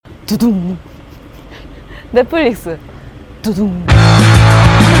두둥. 넷플릭스. 두둥.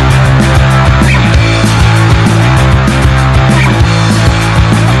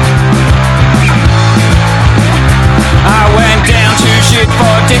 I went down to shit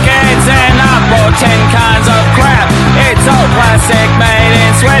for tickets and I bought 10 kinds of crap. It's all plastic made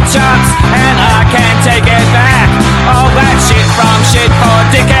in sweatshops and I can't take it back. All that shit from shit for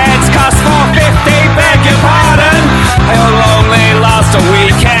tickets cost $4.50, beg your pardon. It'll only last a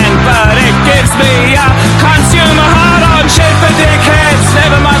weekend, but it gives me a consumer heart on shit for dickheads.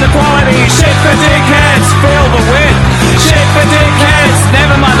 Never mind the quality, shit for dickheads. Feel the wit, shit for dickheads.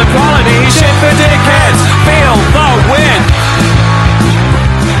 Never mind the quality, shit for dickheads. Feel the wit.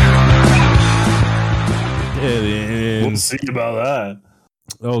 We'll see about that.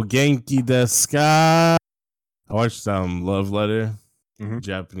 Oh, Genki desu ka? I watched Love Letter,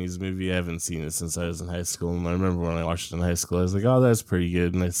 Japanese movie. I haven't seen it since I was in high school. And I remember when I watched it in high school, I was like, oh, that's pretty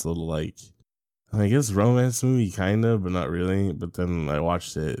good. Nice little, like, I guess romance movie, kind of, but not really. But then I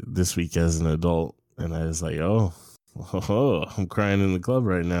watched it this week as an adult, and I was like, oh, I'm crying in the club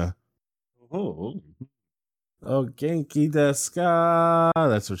right now. Oh, Genki desu ka?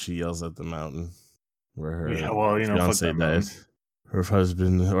 That's what she yells at the mountain. Where her fiance died. Her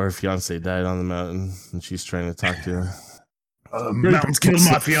husband or her fiance died on the mountain, and she's trying to talk to her. Mountains killed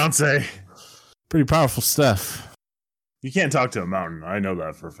my fiance. Pretty powerful stuff. You can't talk to a mountain. I know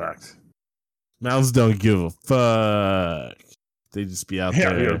that for a fact. Mountains don't give a fuck. They just be out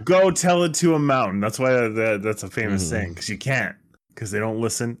there. Go tell it to a mountain. That's why that's a famous saying. Because you can't. Because they don't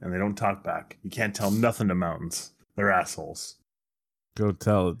listen and they don't talk back. You can't tell nothing to mountains. They're assholes. Go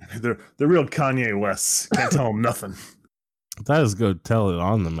tell it. They're real Kanye Wests. Can't tell them nothing. That is go tell it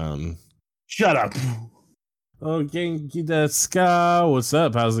on the mountain. Shut up. Oh, Genki desu ka? What's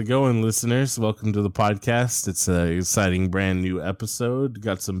up? How's it going, listeners? Welcome to the podcast. It's an exciting brand new episode.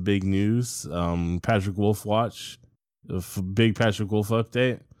 Got some big news. Patrick Wolf watch. A big Patrick Wolf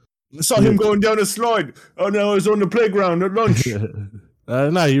update. I saw him going down a slide. Oh no, I was on the playground at lunch.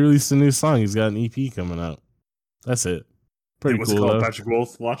 No, he released a new song. He's got an EP coming out. That's it. Pretty What's cool. What's it called? Though. Patrick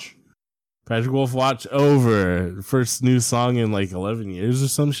Wolf Watch? Patrick Wolf Watch Over. First new song in like 11 years or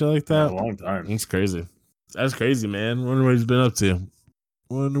some shit like that. Yeah, a long time. That's crazy. That's crazy, man. Wonder what he's been up to.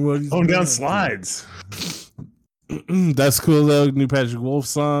 Going down slides. That's cool, though. New Patrick Wolf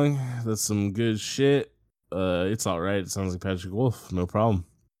song. That's some good shit. It's all right. It sounds like Patrick Wolf. No problem.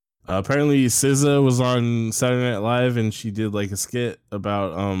 Apparently, SZA was on Saturday Night Live, and she did like a skit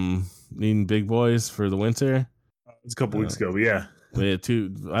about needing big boys for the winter. It's a couple weeks ago, but yeah. Yeah,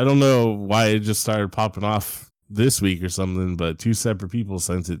 I don't know why it just started popping off this week or something, but two separate people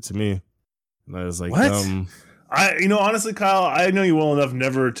sent it to me. And I was like, what? Honestly, Kyle, I know you well enough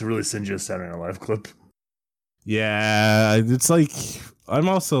never to really send you a Saturday Night Live clip. Yeah, it's like I'm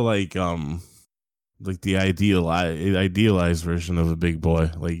also like the idealized version of a big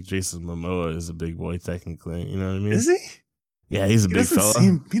boy. Like Jason Momoa is a big boy technically, you know what I mean? Is he? Yeah, he's a big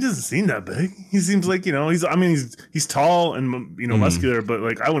fella. He doesn't seem that big. He seems like, he's tall and muscular, but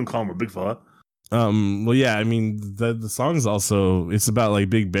like I wouldn't call him a big fella. Well, yeah, I mean the song's also it's about like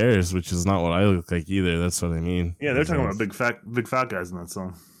big bears, which is not what I look like either. That's what I mean. Yeah, they're talking about big fat guys in that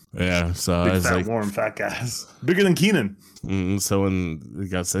song. Yeah, so big I was fat like, warm fat guys, bigger than Keenan. So when it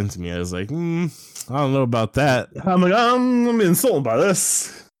got sent to me, I was like, I don't know about that. I'm like, I'm insulted by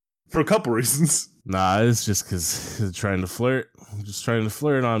this for a couple reasons. Nah, it's just because just trying to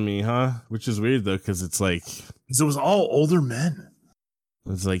flirt on me, huh? Which is weird though, because it's like it was all older men.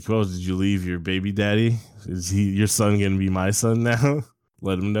 It's like, well, did you leave your baby daddy? Is your son gonna be my son now?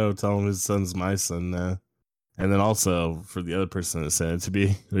 Let him know. Tell him his son's my son now. And then also for the other person that sent it to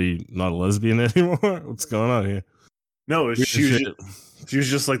be, are you not a lesbian anymore? What's going on here? No, she was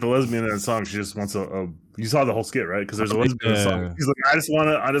just like the lesbian in that song. She just wants you saw the whole skit, right? Because there's a lesbian in the song. She's like,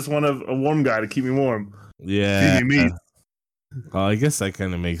 I just want a warm guy to keep me warm. Yeah. Feed me meat. Well, I guess that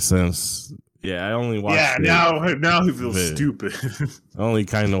kind of makes sense. Yeah, I only watched it. Yeah, now he feels stupid. I only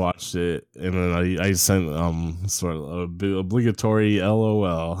kind of watched it, and then I sent sort of a obligatory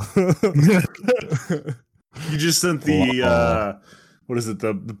LOL. You just sent the what is it,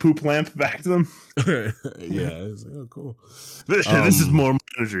 the poop lamp back to them? Yeah, I was like, oh cool. This is more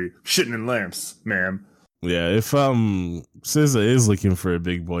energy. Shitting in lamps, ma'am. Yeah, if SZA is looking for a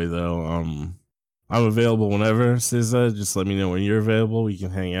big boy though, I'm available whenever, SZA. Just let me know when you're available. We can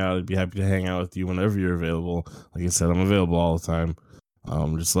hang out. I'd be happy to hang out with you whenever you're available. Like I said, I'm available all the time.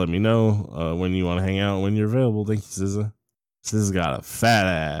 Just let me know when you want to hang out, when you're available. Thank you, SZA. SZA's got a fat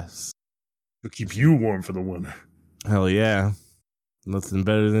ass. It'll keep you warm for the winter. Hell yeah. Nothing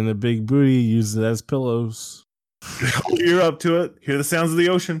better than a big booty. Use it as pillows. You're up to it. Hear the sounds of the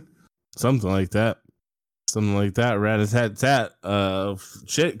ocean. Something like that. Something like that. Rat-a-tat-tat.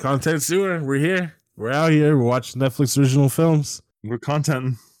 Shit, content sewer. We're here. We're out here. We're watching Netflix original films. We're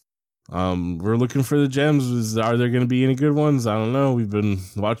contenting. We're looking for the gems. Are there going to be any good ones? I don't know. We've been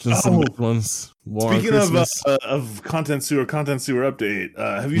watching some good ones. Speaking of content sewer update,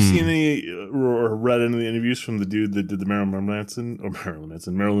 have you seen any or read any of the interviews from the dude that did the Marilyn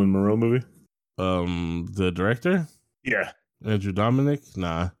Monroe movie? The director? Yeah, Andrew Dominic?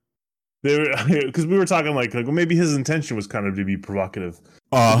 Nah. Because we were talking like well, maybe his intention was kind of to be provocative.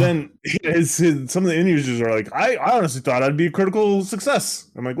 But then some of the interviews are like, I honestly thought I'd be a critical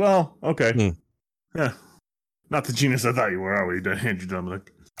success. I'm like, well, okay. Yeah. Not the genius I thought you were, are we, Andrew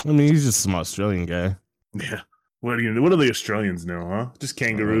Dominic? I mean, he's just some Australian guy. Yeah. What do the Australians know, huh? Just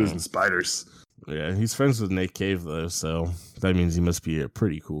kangaroos and spiders. Yeah, he's friends with Nick Cave, though, so that means he must be a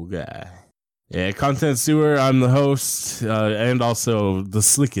pretty cool guy. Yeah, Content Sewer, I'm the host, and also the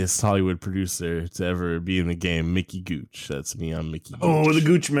slickest Hollywood producer to ever be in the game, Mickey Gooch. That's me, I'm Mickey Gooch. Oh, the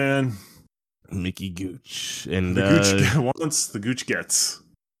Gooch man. Mickey Gooch. And the Gooch wants, the Gooch gets.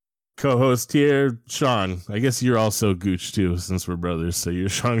 Co-host here, Sean. I guess you're also Gooch, too, since we're brothers, so you're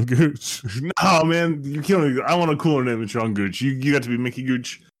Sean Gooch. No, man, you killing me. I want a cooler name than Sean Gooch. You got to be Mickey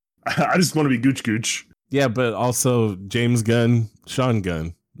Gooch. I just want to be Gooch Gooch. Yeah, but also James Gunn, Sean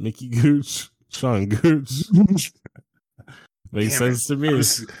Gunn. Mickey Gooch. Sean Gooch. Makes sense to me. I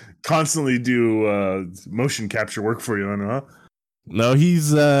just constantly do motion capture work for you, huh? No, he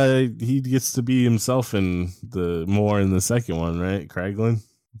gets to be himself in the second one, right? Craiglin.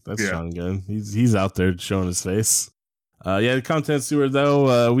 That's Sean Gunn. He's out there showing his face. The Content Sewer,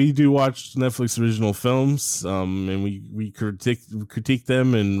 though, we do watch Netflix original films, and we critique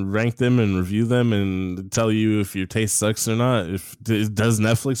them and rank them and review them and tell you if your taste sucks or not. Does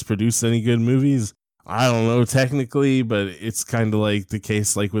Netflix produce any good movies? I don't know technically, but it's kind of like the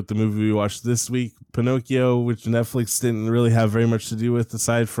case like with the movie we watched this week, Pinocchio, which Netflix didn't really have very much to do with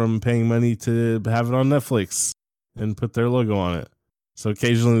aside from paying money to have it on Netflix and put their logo on it. So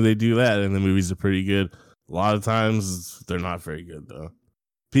occasionally they do that, and the movies are pretty good. A lot of times, they're not very good, though.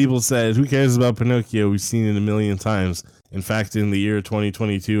 People said, who cares about Pinocchio? We've seen it a million times. In fact, in the year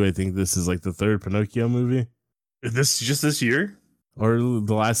 2022, I think this is like the third Pinocchio movie. Is this just this year? Or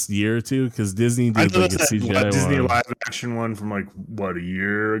the last year or two? Because Disney did like a CGI Disney live-action one from like, a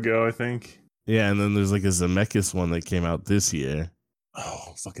year ago, I think? Yeah, and then there's like a Zemeckis one that came out this year.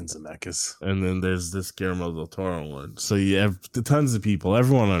 Oh, fucking Zemeckis. And then there's this Guillermo del Toro one. So you have tons of people.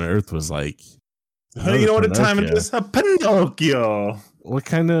 Everyone on Earth was like, you know what time it is? A Pinocchio. What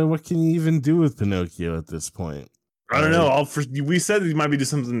can you even do with Pinocchio at this point? I don't know. We said it might be just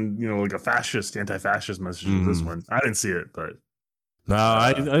something, like a anti-fascist message with this one. I didn't see it, but no,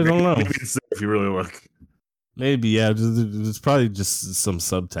 I don't know. Maybe it's there if you really look. Maybe, yeah. It's probably just some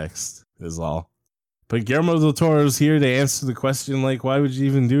subtext is all. But Guillermo del Toro is here to answer the question, like, why would you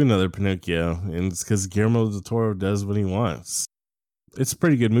even do another Pinocchio? And it's because Guillermo del Toro does what he wants. It's a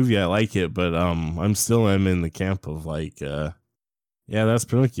pretty good movie. I like it, but I'm still in the camp of like, that's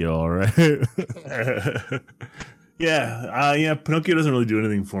Pinocchio, all right. Pinocchio doesn't really do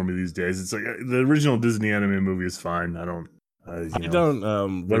anything for me these days. It's like the original Disney anime movie is fine. I don't.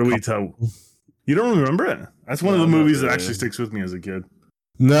 What do we tell? You don't remember it? That's one of the movies that actually sticks with me as a kid.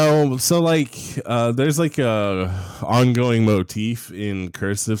 No, so like, there's like a ongoing motif in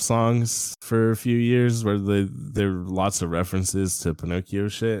cursive songs for a few years where there are lots of references to Pinocchio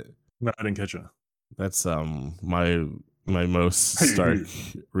shit. No, I didn't catch it. That's my most stark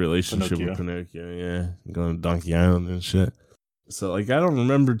relationship with Pinocchio. Yeah, going to Donkey Island and shit. So like, I don't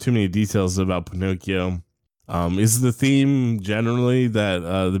remember too many details about Pinocchio. Is the theme generally that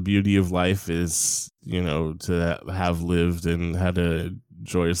the beauty of life is, to have lived and had a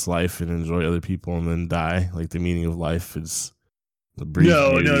joyous life and enjoy other people and then die? Like the meaning of life is the brief.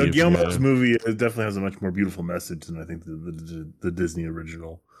 No, Guillermo's movie definitely has a much more beautiful message than I think the Disney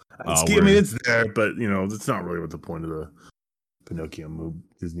original. It's there, but it's not really what the point of the Pinocchio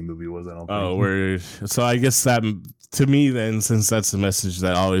Disney movie was. I don't think. So I guess that to me then, since that's a message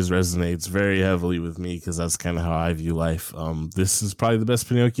that always resonates very heavily with me because that's kind of how I view life. This is probably the best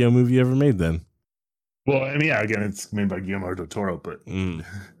Pinocchio movie ever made. Then. Well, I mean, again, it's made by Guillermo del Toro, but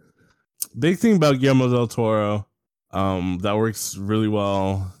big thing about Guillermo del Toro that works really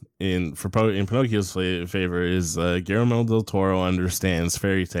well in Pinocchio's favor is Guillermo del Toro understands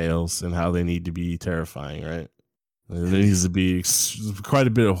fairy tales and how they need to be terrifying, right? There needs to be quite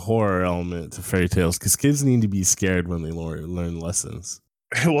a bit of horror element to fairy tales because kids need to be scared when they learn lessons.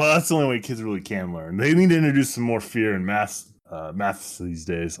 Well, that's the only way kids really can learn. They need to introduce some more fear in maths these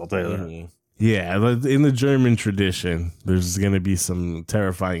days. I'll tell you that. Yeah, in the German tradition, there's going to be some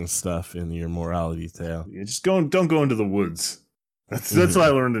terrifying stuff in your morality tale. Yeah, don't go into the woods. That's what I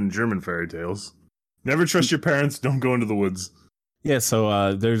learned in German fairy tales. Never trust your parents. Don't go into the woods. Yeah,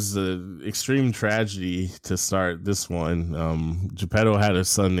 so there's an extreme tragedy to start this one. Geppetto had a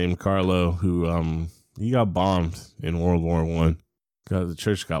son named Carlo who he got bombed in World War I. The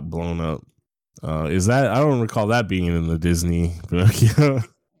church got blown up. I don't recall that being in the Disney Pinocchio.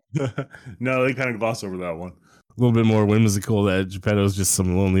 No, they kind of gloss over that one. A little bit more whimsical that Geppetto's just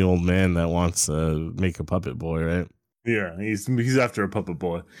some lonely old man that wants to make a puppet boy, right? Yeah, he's after a puppet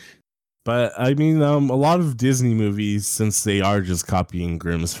boy. But I mean, a lot of Disney movies, since they are just copying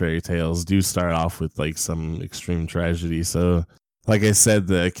Grimm's fairy tales, do start off with like some extreme tragedy. So, like I said,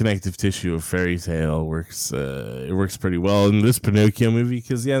 the connective tissue of fairy tale works. It works pretty well in this Pinocchio movie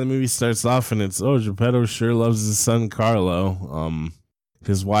because the movie starts off and it's Geppetto sure loves his son Carlo.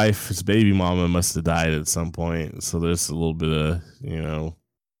 His wife, his baby mama, must have died at some point. So there's a little bit of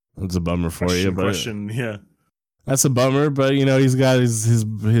it's a bummer for you. But yeah. That's a bummer, but he's got his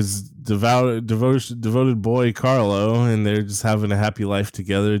devoted boy Carlo, and they're just having a happy life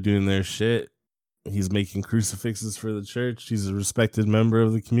together, doing their shit. He's making crucifixes for the church. He's a respected member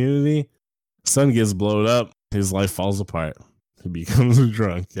of the community. Son gets blown up. His life falls apart. He becomes a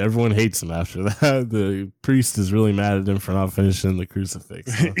drunk. Everyone hates him after that. The priest is really mad at him for not finishing the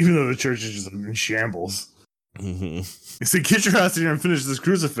crucifix. So. Even though the church is just in shambles. Mm-hmm. He said, "Get your ass in here and finish this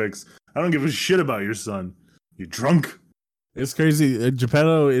crucifix. I don't give a shit about your son. You drunk." It's crazy.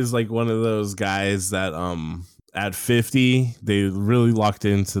 Geppetto is like one of those guys that at 50 they really locked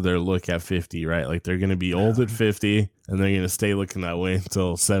into their look at 50, right? Like they're gonna be old at 50 and they're gonna stay looking that way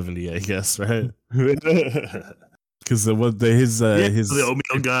until 70, I guess, right? Because the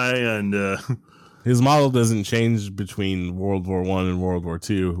oatmeal guy and his model doesn't change between World War I and World War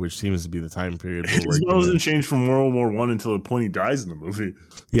II, which seems to be the time period. His model doesn't change from World War I until the point he dies in the movie.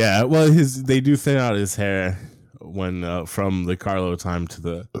 Yeah, well, they do thin out his hair when from the Carlo time to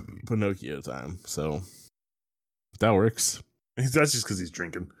the Pinocchio time, so that works. That's just because he's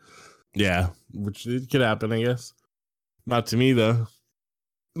drinking. Yeah, which it could happen, I guess. Not to me though.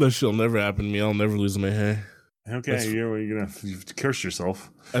 That shit'll never happen to me. I'll never lose my hair. Okay, you're gonna curse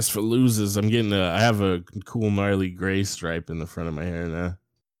yourself. As for loses, I have a cool gnarly gray stripe in the front of my hair now.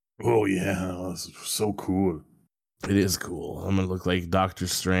 Oh yeah, that's so cool. It is cool. I'm gonna look like Doctor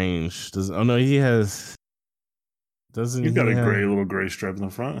Strange. He has. Doesn't You've got a little gray stripe in the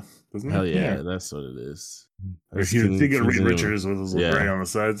front, doesn't it? Hell yeah, that's what it is. Or you think of Reed Richards with his little gray on the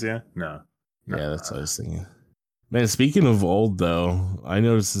sides, yeah? No. Yeah, that's what I was thinking. Man, speaking of old though, I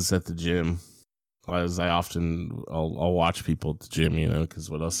noticed this at the gym. As I'll watch people at the gym, because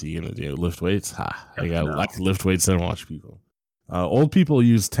what else are you gonna do? Lift weights? I can lift weights and watch people. Old people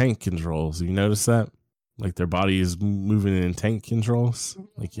use tank controls. Have you noticed that? Like their body is moving in tank controls,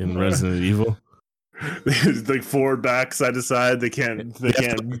 like in Resident Evil. Like forward, back, side to side. They can't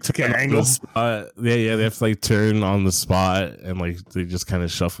angle. They have to like turn on the spot and like they just kind of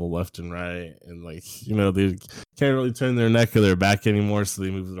shuffle left and right and like they can't really turn their neck or their back anymore, so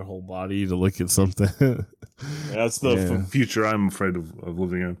they move their whole body to look at something. That's the future I'm afraid of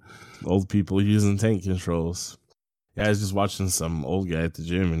living in. Old people using tank controls. Yeah, I was just watching some old guy at the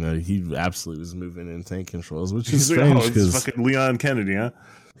gym and he absolutely was moving in tank controls, which is strange because fucking Leon Kennedy, huh?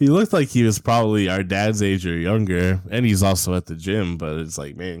 He looked like he was probably our dad's age or younger, and he's also at the gym, but it's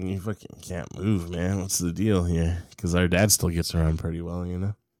like, man, you fucking can't move, man. What's the deal here? Because our dad still gets around pretty well,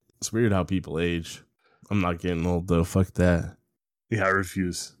 It's weird how people age. I'm not getting old, though. Fuck that. Yeah, I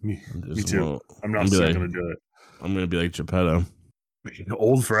refuse. Me too. I'm not going to do it. I'm going to be like Geppetto.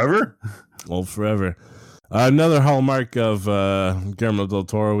 Old forever? Old forever. Another hallmark of Guillermo del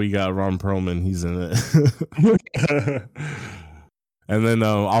Toro, we got Ron Perlman. He's in it. And then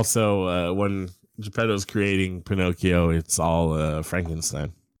also when Geppetto's creating Pinocchio, it's all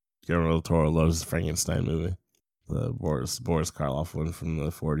Frankenstein. Guillermo del Toro loves the Frankenstein movie, the Boris Karloff one from the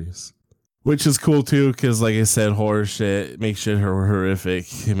 40s, which is cool too because, like I said, horror shit makes shit horrific.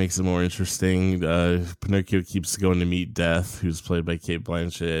 It makes it more interesting. Pinocchio keeps going to meet Death, who's played by Cate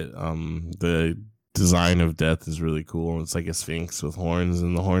Blanchett. The design of Death is really cool. It's like a sphinx with horns,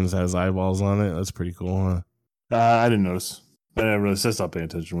 and the horns has eyeballs on it. That's pretty cool, huh? I didn't notice. I never really stopped paying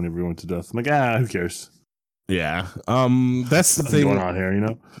attention whenever we went to Death. I'm like, who cares? Yeah. That's the thing going on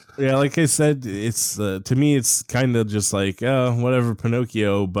here, Yeah, like I said, it's to me it's kind of just like whatever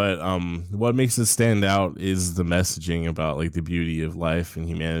Pinocchio, but what makes it stand out is the messaging about like the beauty of life and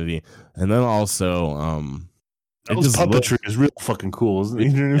humanity. And then also Those puppetry is real fucking cool, isn't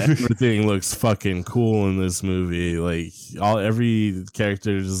it? Everything looks fucking cool in this movie. Like every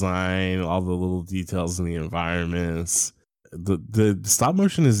character design, all the little details in the environments. The stop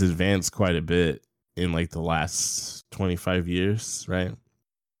motion has advanced quite a bit in like the last 25 years, right?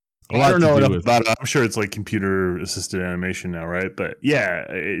 I don't know enough about it. I'm sure it's like computer assisted animation now, right? But yeah,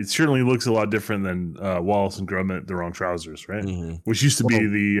 it certainly looks a lot different than Wallace and Gromit: The Wrong Trousers, right? Mm-hmm. Which used to be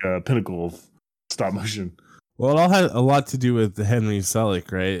the pinnacle of stop motion. Well, it all had a lot to do with Henry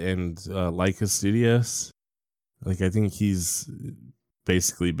Selick, right? And Leica Studios. Like, I think he's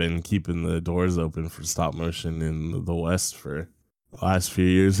basically been keeping the doors open for stop motion in the West for the last few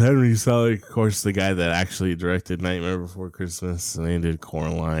years. Henry Selick, of course, the guy that actually directed Nightmare Before Christmas, and they did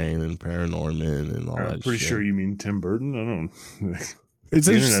Coraline and Paranorman and all that. I'm pretty sure you mean Tim Burton. I don't know. It's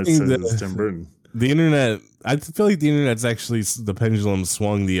interesting that it's Tim Burton. The internet, I feel like the internet's actually, the pendulum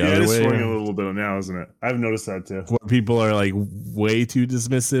swung the other way. Yeah, it's swung a little bit now, isn't it? I've noticed that too. Where people are like way too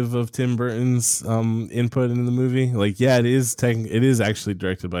dismissive of Tim Burton's input in the movie. Like, yeah, it is actually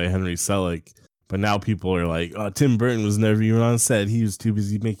directed by Henry Selick, but now people are like, oh, Tim Burton was never even on set. He was too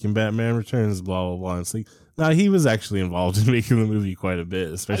busy making Batman Returns, blah, blah, blah. It's like, no, he was actually involved in making the movie quite a bit,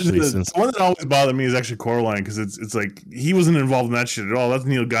 especially since... The one that always bothered me is actually Coraline, because it's like, he wasn't involved in that shit at all. That's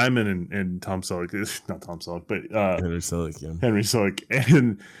Neil Gaiman and Tom Selleck. Not Tom Selleck, but... Henry Selick, yeah. Henry Selick.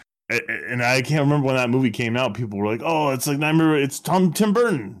 And I can't remember when that movie came out, people were like, oh, it's like, it's Tim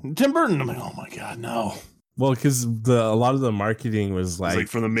Burton. Tim Burton. I'm like, oh my God, no. Well, because a lot of the marketing was like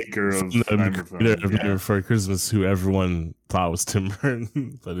from the maker of Nightmare Before Christmas, who everyone thought was Tim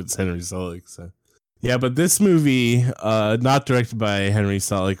Burton, but it's Henry Selick, so... Yeah, but this movie, not directed by Henry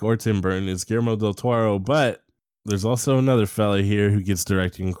Selick or Tim Burton, is Guillermo del Toro, but there's also another fella here who gets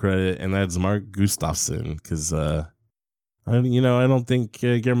directing credit, and that's Mark Gustafson, because, I don't think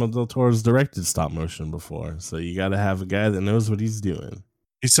Guillermo del Toro's directed stop motion before, so you got to have a guy that knows what he's doing.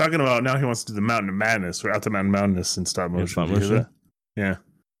 He's talking about now he wants to do the Mountain of Madness, or Out to Mountain Madness in stop motion. Stop motion? Yeah.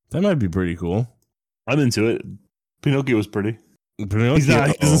 That might be pretty cool. I'm into it. Pinocchio was pretty. He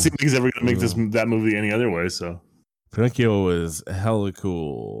doesn't seem like he's ever going to make that movie any other way. So Pinocchio was hella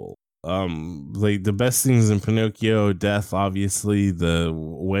cool. Like the best things in Pinocchio, death, obviously. The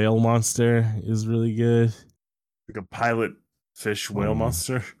whale monster is really good. Like a pilot fish whale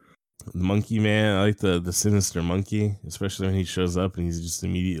monster. The monkey man, I like the sinister monkey, especially when he shows up and he's just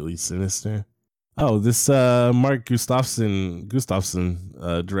immediately sinister. Oh, this Mark Gustafson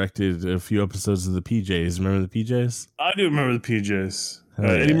directed a few episodes of the PJs. Remember the PJs? I do remember the PJs.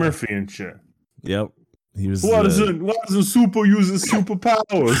 Eddie Murphy and shit. Yep. He was. Why doesn't Super use his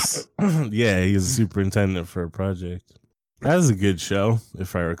superpowers? Yeah, he's a superintendent for a project. That was a good show,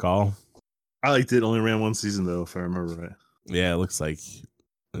 if I recall. I liked it. Only ran one season though, if I remember right. Yeah, it looks like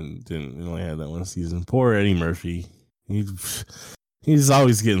it only had that one season. Poor Eddie Murphy. He's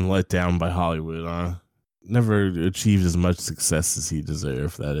always getting let down by Hollywood, huh? Never achieved as much success as he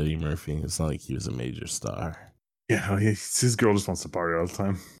deserved, that Eddie Murphy. It's not like he was a major star. Yeah, his girl just wants to party all the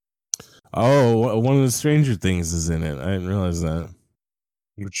time. Oh, one of the Stranger Things is in it. I didn't realize that.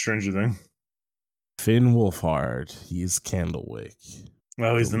 Which Stranger Thing? Finn Wolfhard. He's Candlewick.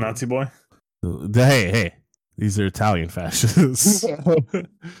 Oh, he's the Nazi boy? Hey. These are Italian fascists.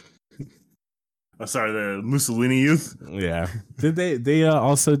 Oh, sorry, the Mussolini youth. Yeah, did they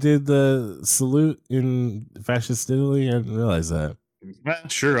also did the salute in fascist Italy? I didn't realize that.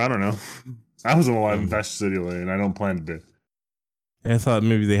 Sure, I don't know. I wasn't alive in fascist Italy, and I don't plan to be. I thought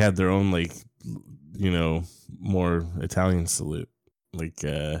maybe they had their own, like, more Italian salute, like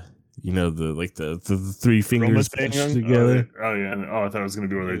the three fingers together. Oh yeah. Oh, I thought it was gonna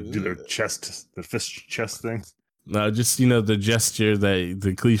be where they do their fist chest thing. No, just the gesture,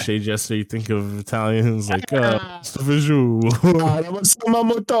 the cliche gesture you think of Italians, like you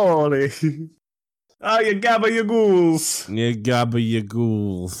gabba your ghouls. You gabba your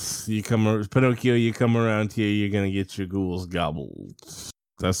ghouls. Pinocchio, you come around here, you're gonna get your ghouls gobbled.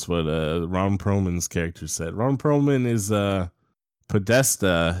 That's what Ron Perlman's character said. Ron Perlman is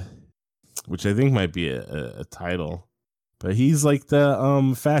Podesta, which I think might be a title, but he's like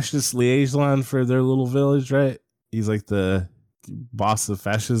the fascist liaison for their little village, right? He's like the boss of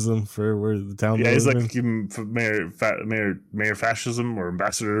fascism for where the town. Yeah, he's like mayor fascism or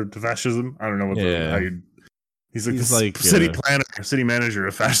ambassador to fascism. I don't know he's like city planner, city manager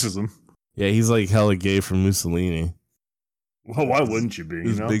of fascism. Yeah, he's like hella gay from Mussolini. Well, why wouldn't you be?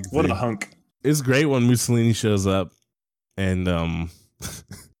 You know? What a hunk! It's great when Mussolini shows up, and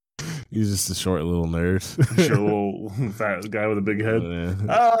He's just a short little nerd. Sure, little fat guy with a big head. Yeah.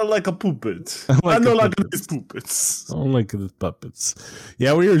 Ah, like a puppet. I know like these puppets. I don't like the puppets.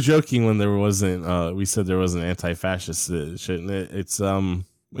 Yeah, we were joking when there wasn't. We said there wasn't anti-fascist shit in it. It's not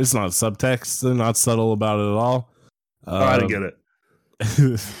subtext. They're not subtle about it at all. I didn't get it.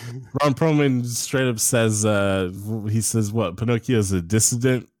 Ron Perlman straight up says, he says, what, Pinocchio's a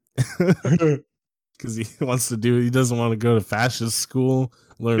dissident? Because he doesn't want to go to fascist school,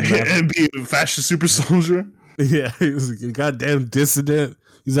 learn and be a fascist super soldier. Yeah, he's a goddamn dissident.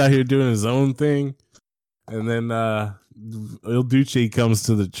 He's out here doing his own thing. And then Il Duce comes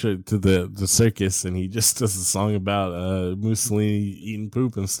to the circus, and he just does a song about Mussolini eating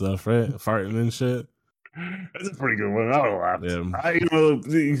poop and stuff, right? Farting and shit. That's a pretty good one. I would laugh. Yeah.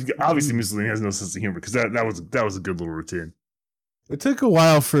 Obviously Mussolini has no sense of humor because that was a good little routine. It took a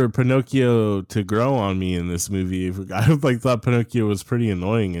while for Pinocchio to grow on me in this movie. I thought Pinocchio was pretty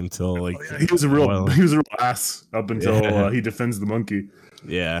annoying until he was a real ass up until he defends the monkey.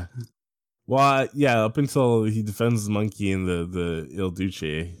 Yeah. Well, up until he defends the monkey in the Il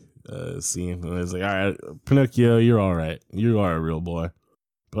Duce scene, and I was like, all right, Pinocchio, you're all right. You are a real boy.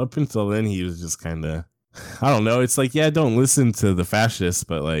 But up until then, he was just kind of, I don't know. It's like, don't listen to the fascists,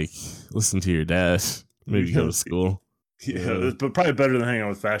 but listen to your dad. Maybe go to school. Yeah, but probably better than hanging out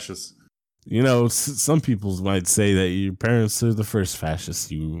with fascists. Some people might say that your parents are the first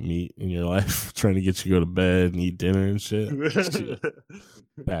fascists you meet in your life, trying to get you to go to bed and eat dinner and shit.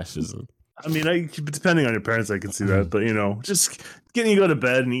 Fascism. I mean, depending on your parents, I can see that. But just getting you to go to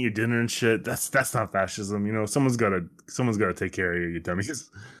bed and eat your dinner and shit, that's not fascism. Someone's got to take care of you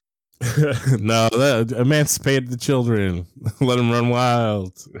dummies. No, emancipate the children. Let them run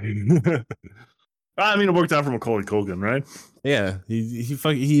wild. I mean, it worked out for Macaulay Culkin, right? Yeah, he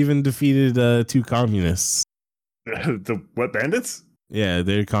even defeated 2 communists. The what, bandits? Yeah,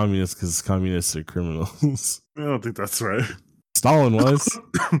 they're communists because communists are criminals. I don't think that's right. Stalin was.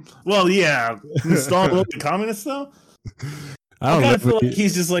 Well, yeah. Stalin was a communist, though? I don't know. Feel like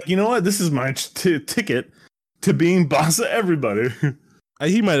he's just like, you know what? This is my ticket to being boss of everybody.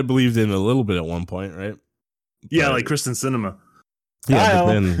 He might have believed in it a little bit at one point, right? Yeah, like Kristen Cinema.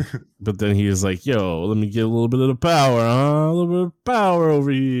 Yeah, but then he was like, yo, let me get a little bit of the power, huh? A little bit of power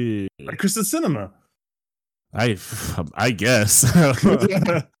over here. Like Kristen Cinema. I guess.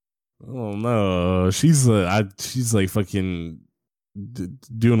 Oh no, she's like fucking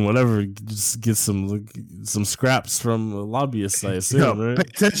doing whatever, just get some scraps from lobbyists, I assume. Right? Pay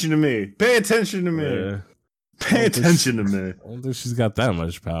attention to me. Pay attention to me. Yeah. Pay attention to me. I don't think she's got that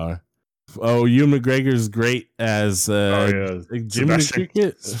much power. Oh, Ewan McGregor's great as Jiminy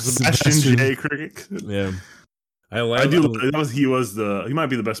Cricket. Sebastian J. Cricket. Yeah, he might be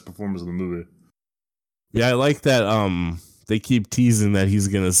the best performance in the movie. Yeah, I like that. They keep teasing that he's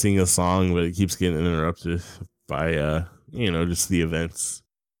gonna sing a song, but it keeps getting interrupted by just the events.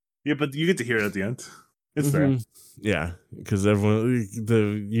 Yeah, but you get to hear it at the end. It's there. Yeah, because everyone,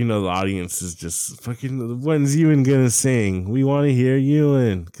 the audience is just fucking. When's Ewan gonna sing? We want to hear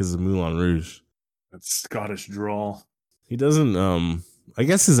Ewan because of Moulin Rouge. That Scottish drawl. He doesn't. I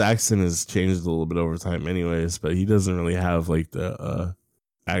guess his accent has changed a little bit over time, anyways. But he doesn't really have like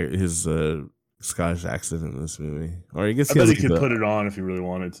his Scottish accent in this movie. Or I guess he could put it on if he really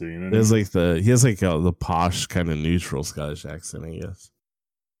wanted to. He has the posh kind of neutral Scottish accent, I guess.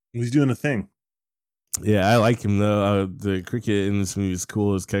 He's doing a thing. Yeah, I like him though. The Cricket in this movie is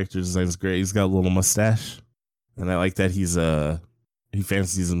cool. His character design is great. He's got a little mustache, and I like that he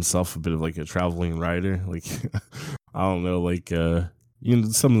fancies himself a bit of like a traveling writer. Like I don't know, like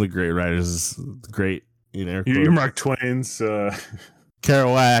some of the great writers, great in air quotes. You're Mark Twain's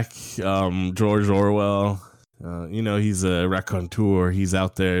Kerouac, George Orwell. He's a raconteur. He's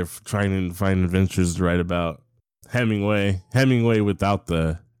out there trying to find adventures to write about. Hemingway without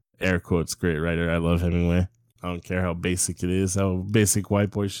the air quotes, great writer. I love Hemingway. I don't care how basic it is, how basic white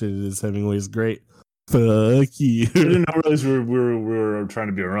boy shit it is. Hemingway's great. Fuck you. I didn't realize we were trying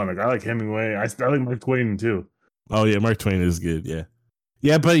to be ironic. I like Hemingway. I like Mark Twain too. Oh yeah, Mark Twain is good.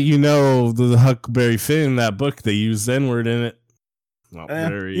 Yeah, but the Huckleberry Finn, that book, they used the N-word in it.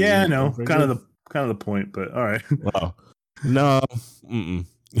 I know. Kind of the point, but all right. Wow. No.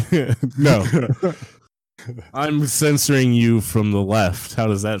 No. I'm censoring you from the left. How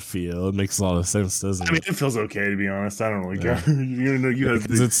does that feel? It makes a lot of sense, doesn't it? I mean, it feels okay, to be honest. I don't really care.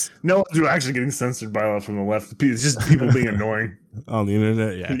 No one's actually getting censored from the left. It's just people being annoying on the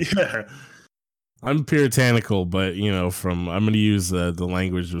internet. Yeah. I'm puritanical, but I'm going to use the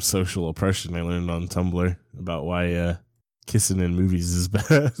language of social oppression I learned on Tumblr about why kissing in movies is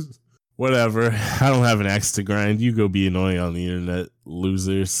bad. Whatever. I don't have an axe to grind. You go be annoying on the internet,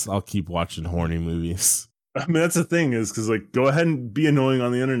 losers. I'll keep watching horny movies. I mean, that's the thing is because like, go ahead and be annoying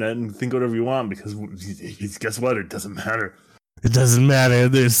on the internet and think whatever you want because guess what? It doesn't matter. It doesn't matter.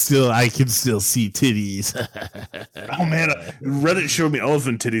 I can still see titties. Oh man, Reddit showed me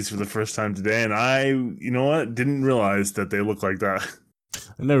elephant titties for the first time today, and I, you know what, didn't realize that they look like that.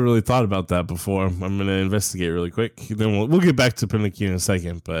 I never really thought about that before. I'm gonna investigate really quick. Then we'll get back to Pinocchio in a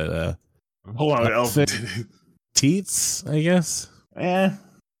second. But hold on, elephant titties. Teats, I guess.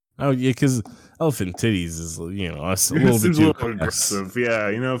 Oh yeah, because elephant titties is a little bit too aggressive. Yeah,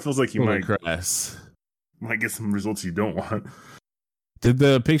 it feels like you might get some results you don't want. Did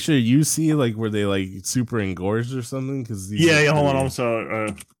the picture you see were they super engorged or something? Because hold on. Also,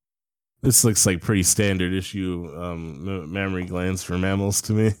 this looks like pretty standard issue mammary glands for mammals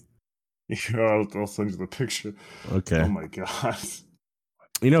to me. Yeah, I'll send you the picture. Okay. Oh my god.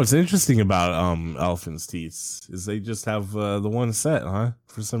 What's interesting about elephants' teeth is they just have the one set, huh?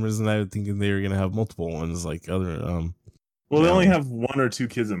 For some reason, I was thinking they were gonna have multiple ones, like other. Well, they only have 1 or 2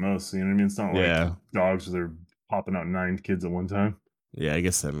 kids at most. You know what I mean? It's not like dogs where they're popping out 9 kids at one time. Yeah, I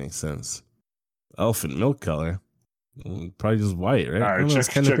guess that makes sense. Elephant milk color, probably just white, right? All right,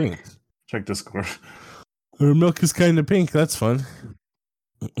 kind of pink. Check Discord. Her milk is kind of pink. That's fun.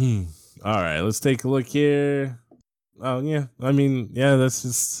 All right, let's take a look here. Oh yeah, I mean, yeah, that's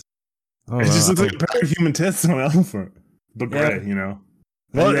just. It just looks like a pair of human tits on an elephant, but gray.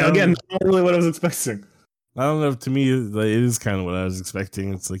 Well, again, not really what I was expecting. I don't know. To me, it is kind of what I was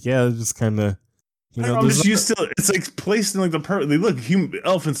expecting. It's like, yeah, just kind of. I'm just used to it's like placed in the they look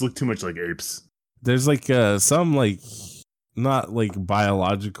elephants look too much like apes. There's some not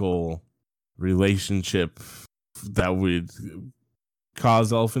biological relationship that would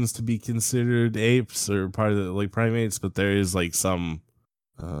cause elephants to be considered apes or part of the primates, but there is some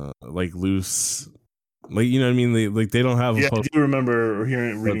loose you know what I mean, they don't have I do remember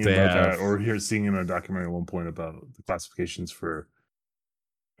reading about that or seeing in a documentary at one point about the classifications for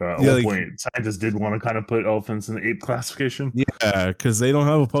at one point, scientists did want to kind of put elephants in the ape classification. Yeah, because they don't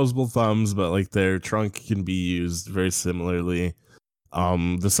have opposable thumbs, but their trunk can be used very similarly.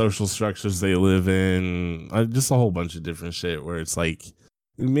 The social structures they live in, just a whole bunch of different shit. Where it's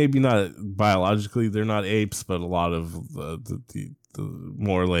maybe not biologically they're not apes, but a lot of the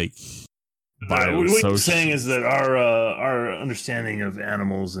more what you're saying is that our understanding of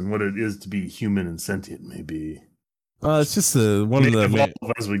animals and what it is to be human and sentient may be. It's just one of the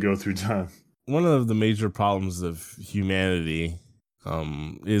as we go through time. One of the major problems of humanity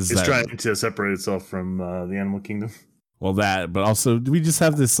is trying to separate itself from the animal kingdom. Well, but also we just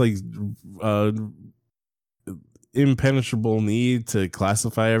have this impenetrable need to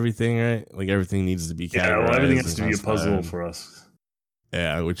classify everything, right? Everything needs to be categorized. Yeah, well, everything has to be a puzzle for us.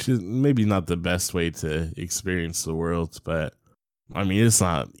 Yeah, which is maybe not the best way to experience the world, but I mean, it's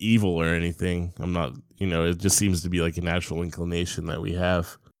not evil or anything. I'm not, it just seems to be a natural inclination that we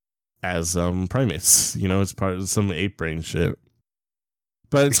have as primates. It's part of some ape brain shit.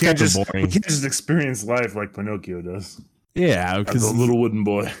 But it's kind of boring. We can't just experience life like Pinocchio does. Yeah, because a little wooden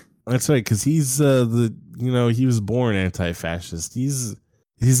boy. That's right, because he's he was born anti-fascist. He's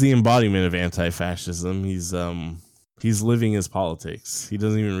the embodiment of anti-fascism. He's living his politics. He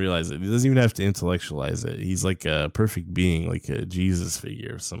doesn't even realize it. He doesn't even have to intellectualize it. He's like a perfect being, like a Jesus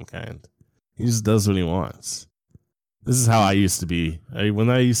figure of some kind. He just does what he wants. This is how I used to be. When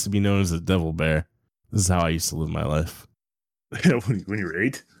I used to be known as a devil bear, this is how I used to live my life. When you were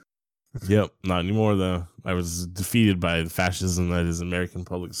 8? Yep, not anymore though. I was defeated by the fascism that is American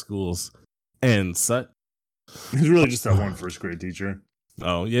public schools. And such. He's really just that one first grade teacher.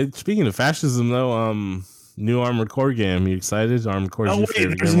 Oh, yeah. Speaking of fascism though, new Armored Core game. You excited? Armored Core.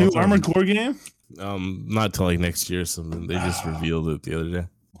 There's a new Armored Core game? Not till next year or something. They just revealed it the other day.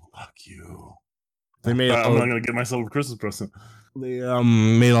 Fuck you. They made I'm not gonna get myself a Christmas present. They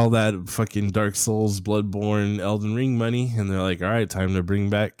made all that fucking Dark Souls, Bloodborne, Elden Ring money, and they're like, all right, time to bring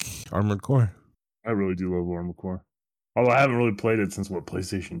back Armored Core. I really do love Armored Core. Although I haven't really played it since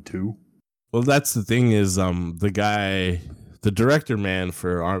PlayStation 2. Well, that's the thing is, the director man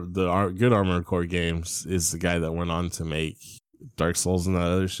for the good Armored Core games is the guy that went on to make Dark Souls and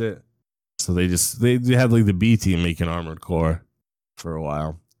that other shit. So they had the B team making Armored Core for a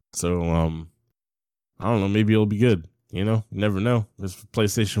while. So I don't know, maybe it'll be good. You never know. It's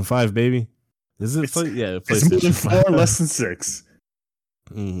PlayStation 5, baby. Is it? PlayStation it's more than 4, less than 6.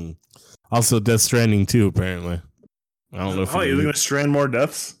 Mm-hmm. Also, Death Stranding 2, apparently. I don't know if you're going to strand more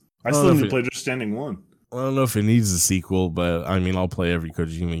deaths? I still need to play Death Stranding 1. I don't know if it needs a sequel, but I mean, I'll play every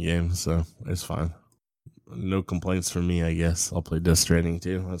Kojima game, so it's fine. No complaints from me, I guess. I'll play Death Stranding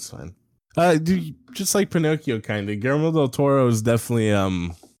 2. That's fine. Just like Pinocchio, kind of. Guillermo del Toro is definitely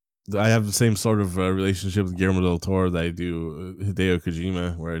I have the same sort of relationship with Guillermo del Toro that I do Hideo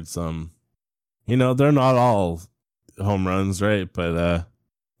Kojima, where it's they're not all home runs, right? But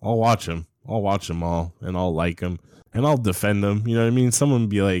I'll watch them. I'll watch them all, and I'll like them, and I'll defend them. You know what I mean? Someone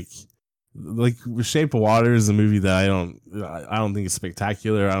be like Shape of Water is a movie that I don't think it's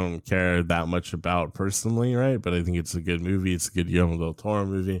spectacular. I don't care that much about personally, right? But I think it's a good movie. It's a good Guillermo del Toro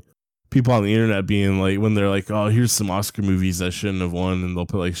movie. People on the internet being like, when they're like, oh, here's some Oscar movies that shouldn't have won, and they'll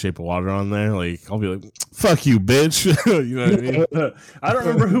put like Shape of Water on there. Like, I'll be like, fuck you, bitch. You know what I mean? I don't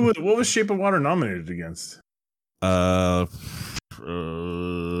remember what was Shape of Water nominated against. I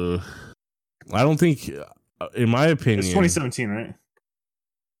don't think, in my opinion, it's 2017, right?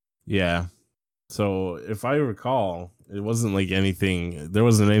 Yeah. So if I recall, it wasn't like anything. There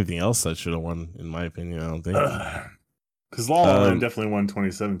wasn't anything else that should have won, in my opinion. I don't think. Because La La Land definitely won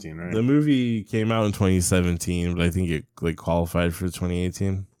 2017, right? The movie came out in 2017, but I think it like qualified for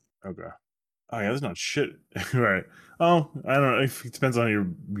 2018. Okay. Oh yeah, there's not shit. Right. Oh, I don't know. It depends on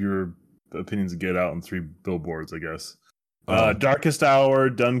your opinions of Get Out and 3 Billboards, I guess. Darkest Hour,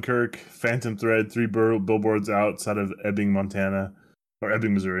 Dunkirk, Phantom Thread, 3 billboards outside of Ebbing, Montana. Or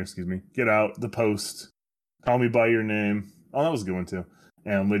Ebbing, Missouri, excuse me. Get Out, The Post, Call Me By Your Name. Oh, that was a good one too.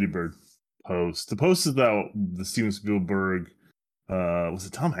 And Lady Bird. Post. The Post is about the Steven Spielberg. Was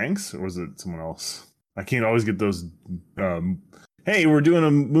it Tom Hanks or was it someone else? I can't always get those. Hey, we're doing a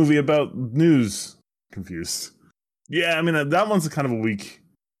movie about news. Confused. Yeah, I mean that one's kind of a weak.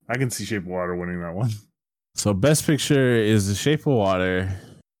 I can see Shape of Water winning that one. So Best Picture is The Shape of Water.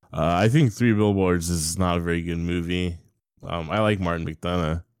 I think 3 Billboards is not a very good movie. I like Martin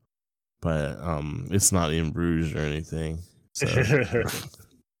McDonagh, but it's not In Bruges or anything. So.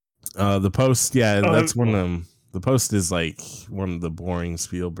 The Post, that's one of them. The Post is like one of the boring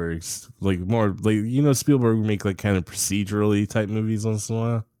Spielbergs, like more like Spielberg would make like kind of procedurally type movies once in a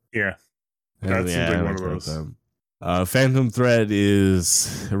while. Yeah, that seems like one of those. Phantom Thread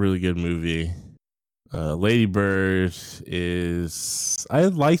is a really good movie. Lady Bird is. I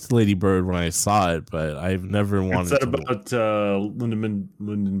liked Lady Bird when I saw it, but I've never wanted. Is that about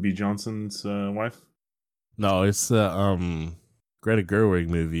Lyndon B. Johnson's wife? No, it's the Greta Gerwig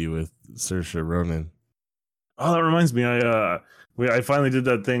movie with Saoirse Ronan. Oh, that reminds me. I finally did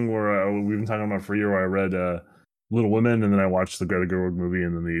that thing where we've been talking about for a year, where I read Little Women, and then I watched the Greta Gerwig movie,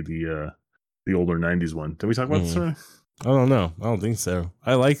 and then the older '90s one. Did we talk about this already? I don't know. I don't think so.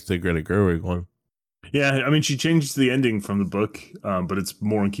 I like the Greta Gerwig one. Yeah, I mean, she changed the ending from the book, but it's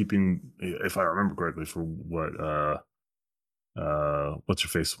more in keeping, if I remember correctly, for what what's her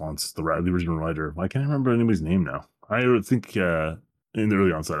face wants, the original writer. I can't remember anybody's name now. I think in the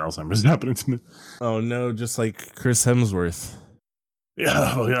early onset Alzheimer's happening to me. Oh no, just like Chris Hemsworth. Yeah,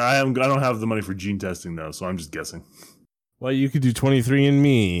 I don't have the money for gene testing though, so I'm just guessing. Well, you could do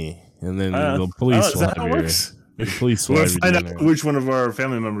 23andMe, and then the police will have your. The police will find out which one of our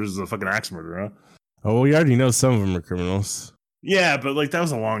family members is a fucking axe murderer. Huh? Oh, we already know some of them are criminals. Yeah, but like that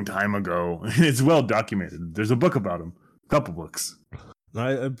was a long time ago. It's well documented. There's a book about them. A couple books.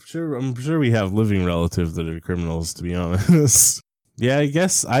 I'm sure we have living relatives that are criminals, to be honest. Yeah, I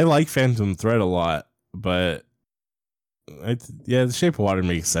guess I like Phantom Thread a lot, but The Shape of Water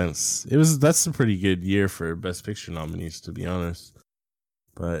makes sense. That's a pretty good year for Best Picture nominees, to be honest.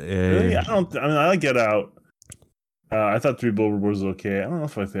 But really, I like Get Out. I thought 3 Billboards was okay. I don't know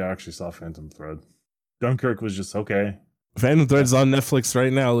if I actually saw Phantom Thread. Dunkirk was just okay. Phantom Thread's on Netflix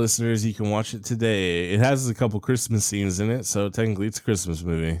right now, listeners. You can watch it today. It has a couple Christmas scenes in it, so technically it's a Christmas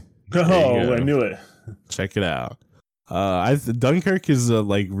movie. Oh, I knew it. Check it out. Dunkirk is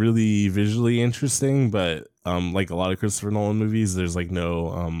like really visually interesting, but like a lot of Christopher Nolan movies, there's like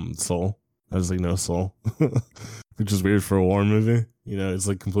no soul. There's like no soul, which is weird for a war movie. It's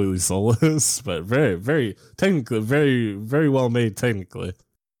like completely soulless, but very, very technically, very, very well made technically.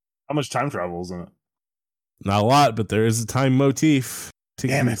 How much time travel is in it? Not a lot, but there is a time motif.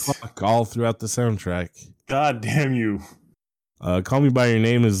 Damn it. Clock all throughout the soundtrack. God damn you. Call Me By Your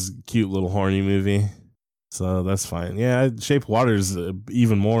Name is a cute little horny movie. So that's fine. Yeah, Shape of Water is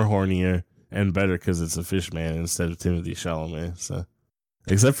even more hornier and better because it's a fish man instead of Timothée Chalamet. So,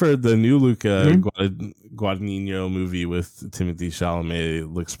 except for the new Luca Guadagnino movie with Timothée Chalamet, it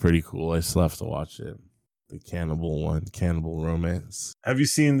looks pretty cool. I still have to watch it. The cannibal one, Cannibal Romance. Have you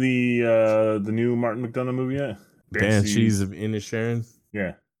seen the new Martin McDonagh movie yet? Banshees of Inisherin?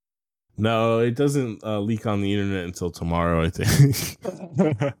 Yeah. No, it doesn't leak on the internet until tomorrow, I think.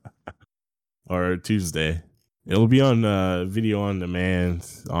 Or Tuesday. It'll be on video on demand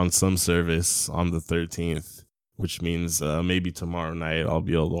on some service on the 13th. which means maybe tomorrow night I'll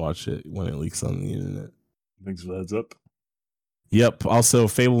be able to watch it when it leaks on the internet. Thanks for the heads up. Yep. Also,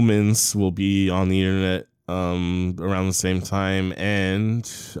 Fablemans will be on the internet around the same time, and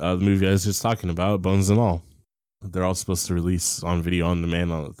the movie I was just talking about, Bones and All. They're all supposed to release on video on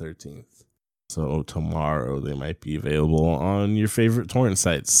demand on the 13th. So tomorrow they might be available on your favorite torrent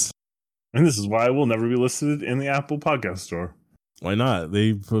sites. And this is why it will never be listed in the Apple Podcast Store. Why not?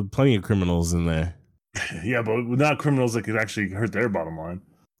 They put plenty of criminals in there. Yeah, but not criminals that could actually hurt their bottom line.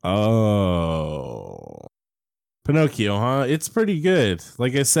 Oh. Pinocchio, huh? It's pretty good.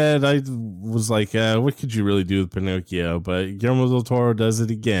 Like I said, I was like, what could you really do with Pinocchio? But Guillermo del Toro does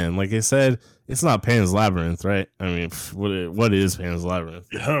it again. Like I said, it's not Pan's Labyrinth, right? I mean, what is Pan's Labyrinth?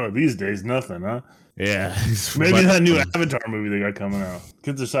 Oh, these days, nothing, huh? Yeah. Maybe that new Avatar movie they got coming out.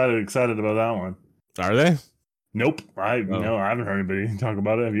 Kids are excited about that one. Are they? Nope. I haven't heard anybody talk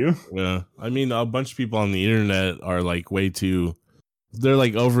about it. Have you? Yeah. I mean, a bunch of people on the internet are like they're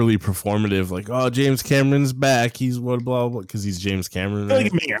like overly performative. Like, oh, James Cameron's back. He's blah, blah, because he's James Cameron. I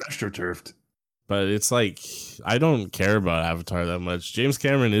feel like being astroturfed. But it's like, I don't care about Avatar that much. James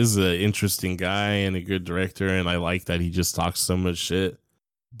Cameron is an interesting guy and a good director, and I like that he just talks so much shit.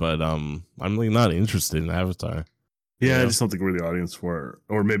 But I'm like not interested in Avatar. Yeah, I just don't think we're the audience for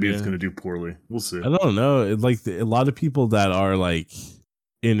it. Or maybe it's going to do poorly. We'll see. I don't know. A lot of people that are like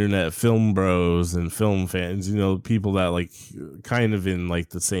internet film bros and film fans, people that like kind of in like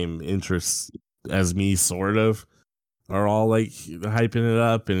the same interests as me, sort of, are all like hyping it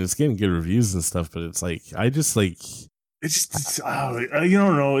up, and it's getting good reviews and stuff. But it's like, I don't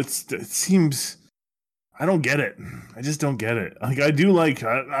know. It seems, I don't get it. I just don't get it. Like,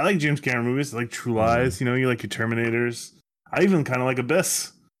 I like James Cameron movies. I like True Lies. You like your Terminators. I even kind of like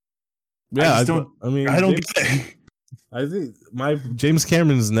Abyss. Yeah, I don't get it. I think James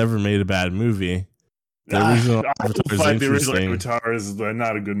Cameron's never made a bad movie. The original Avatar is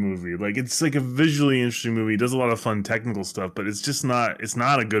not a good movie. Like, it's like a visually interesting movie. It does a lot of fun technical stuff, but it's just not. It's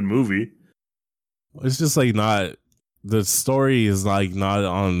not a good movie. It's just like not. The story is like not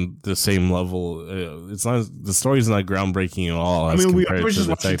on the same level. It's not. The story's not groundbreaking at all. I mean, we were just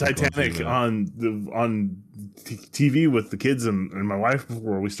watching Titanic on TV with the kids and my wife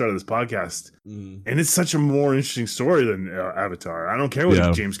before we started this podcast, and it's such a more interesting story than Avatar. I don't care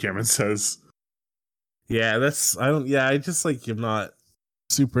what James Cameron says. Yeah, I just like am not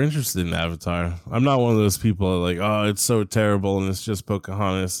super interested in Avatar. I'm not one of those people that like, oh, it's so terrible and it's just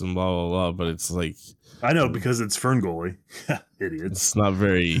Pocahontas and blah blah blah. But it's like, I know, because it's Ferngully. Idiots.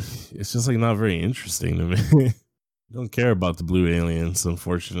 It's just like not very interesting to me. I don't care about the blue aliens,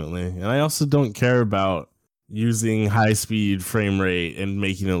 unfortunately, and I also don't care about using high speed frame rate and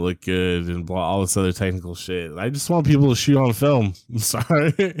making it look good and all this other technical shit. I just want people to shoot on film. I'm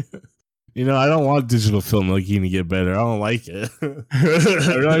sorry. I don't want digital filmmaking to get better. I don't like it.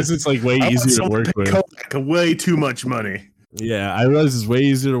 I realize it's like way easier to work with. Way too much money. Yeah, I realize it's way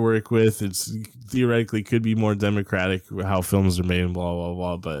easier to work with. It's theoretically could be more democratic how films are made and blah blah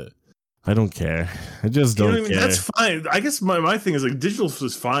blah. But I don't care. I just don't care. That's fine. I guess my thing is like digital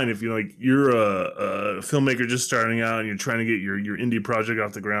is fine if you're a filmmaker just starting out and you're trying to get your indie project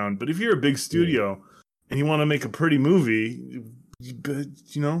off the ground. But if you're a big studio and you want to make a pretty movie,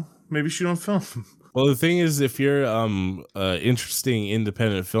 maybe shoot on film. Well, the thing is, if you're interesting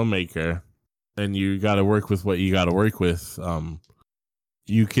independent filmmaker and you got to work with what you got to work with,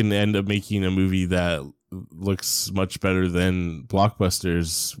 you can end up making a movie that looks much better than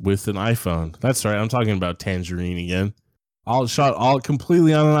blockbusters with an iPhone. That's right. I'm talking about Tangerine again. All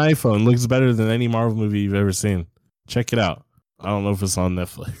completely on an iPhone. Looks better than any Marvel movie you've ever seen. Check it out. I don't know if it's on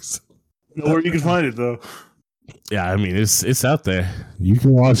Netflix. Know where you can find it though. Yeah, I mean it's out there. You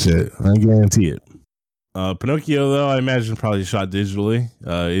can watch it. I guarantee it. Pinocchio, though, I imagine probably shot digitally.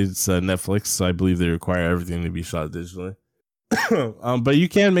 It's Netflix, so I believe they require everything to be shot digitally. But you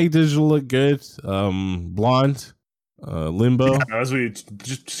can make digital look good. Blonde, Limbo. Yeah, as we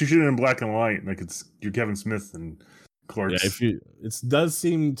just shoot it in black and white, like you're Kevin Smith and Clerks. Yeah, it does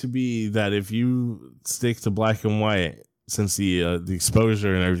seem to be that if you stick to black and white, since the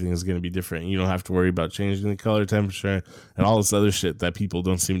exposure and everything is going to be different, you don't have to worry about changing the color temperature and all this other shit that people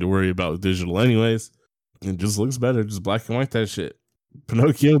don't seem to worry about with digital anyways. It just looks better, just black and white that shit.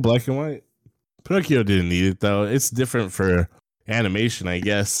 Pinocchio, black and white. Pinocchio didn't need it though. It's different for animation, I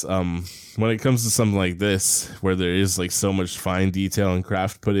guess. When it comes to something like this, where there is like so much fine detail and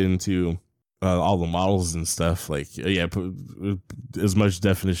craft put into all the models and stuff, like put as much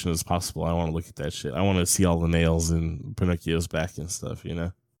definition as possible. I want to look at that shit. I want to see all the nails in Pinocchio's back and stuff,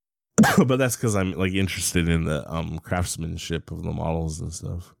 But that's because I'm like interested in the craftsmanship of the models and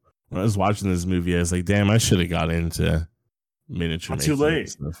stuff. when I was watching this movie, I was like, damn, I should have got into miniature Not too making and late.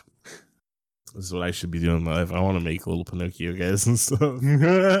 stuff. This is what I should be doing in my life. I want to make little Pinocchio guys and stuff.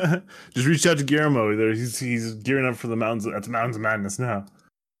 Just reach out to Guillermo. He's gearing up for the mountains. At the Mountains of Madness now.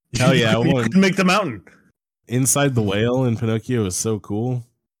 Hell yeah, I want to make the mountain. Inside the Whale in Pinocchio is so cool.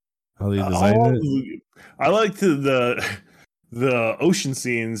 How they designed it. I liked the ocean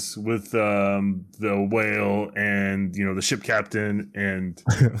scenes with the whale and the ship captain and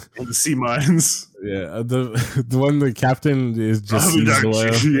the sea mines. Yeah, the one the captain is just sees the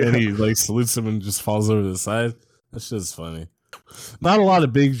whale and he like salutes him and just falls over the side. That's just funny. Not a lot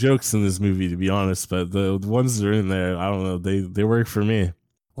of big jokes in this movie, to be honest, but the ones that are in there, I don't know, they work for me.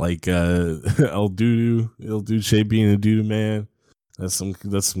 Like El Duce being a doo-doo man. That's some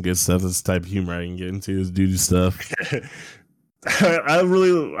good stuff. That's the type of humor I can get into is doo-doo stuff. I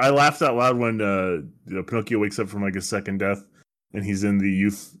laughed out loud when Pinocchio wakes up from like a second death and he's in the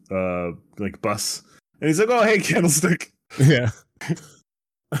youth like bus and he's like, oh hey, Candlestick. Yeah.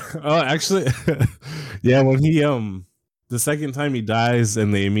 Oh, actually, yeah, when he the second time he dies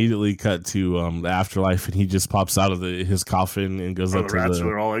and they immediately cut to the afterlife and he just pops out of his coffin and goes up the to rats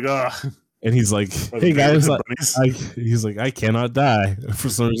are all like, and he's like, hey guys, he's like, I cannot die. For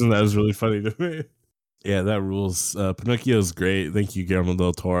some reason that was really funny to me. Yeah, that rules. Pinocchio's great. Thank you, Guillermo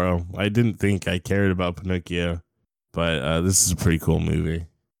del Toro. I didn't think I cared about Pinocchio, but this is a pretty cool movie.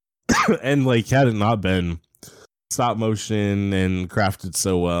 And like, had it not been stop motion and crafted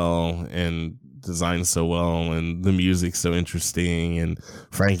so well and designed so well and the music so interesting and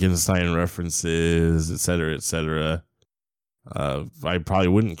Frankenstein references, etc., I probably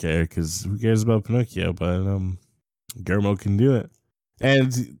wouldn't care because who cares about Pinocchio? But Guillermo can do it.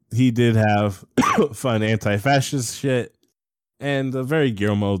 And he did have fun anti-fascist shit and a very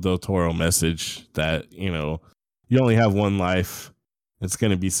Guillermo del Toro message that, you only have one life. It's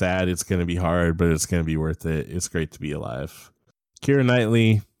going to be sad. It's going to be hard, but it's going to be worth it. It's great to be alive. Keira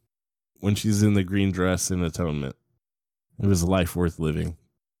Knightley, when she's in the green dress in Atonement, it was a life worth living.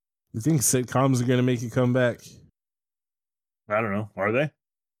 You think sitcoms are going to make a comeback? I don't know. Are they?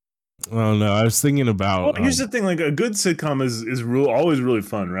 Oh no, I was thinking about. Well, here's the thing: like a good sitcom is always really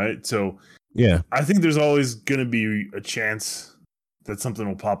fun, right? So yeah, I think there's always going to be a chance that something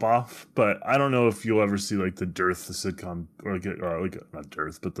will pop off, but I don't know if you'll ever see like the dearth of sitcom or like not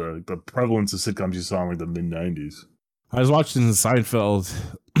dearth, but the prevalence of sitcoms you saw in like the mid '90s. I was watching Seinfeld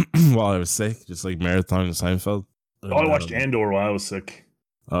while I was sick, just like marathon Seinfeld. I watched Andor while I was sick.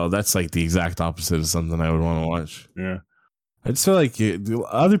 Oh, that's like the exact opposite of something I would want to watch. Yeah. I just feel like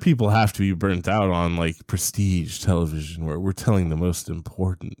other people have to be burnt out on like prestige television where we're telling the most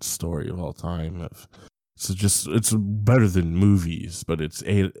important story of all time. So it's better than movies, but it's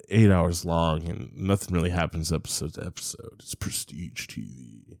eight hours long and nothing really happens episode to episode. It's prestige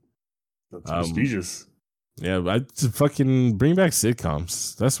TV. That's prestigious. Yeah, I fucking bring back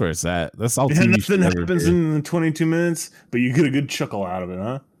sitcoms. That's where it's at. That's all. Yeah, nothing happens in 22 minutes, but you get a good chuckle out of it,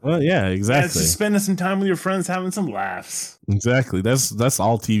 huh? Well, yeah, exactly. That's just spending some time with your friends, having some laughs. Exactly. That's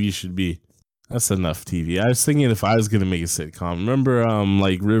all TV should be. That's enough TV. I was thinking if I was gonna make a sitcom, remember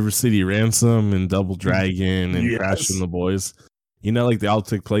like River City Ransom and Double Dragon and Crash and the Boys. Like they all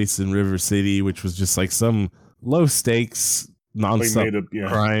took place in River City, which was just like some low stakes nonstop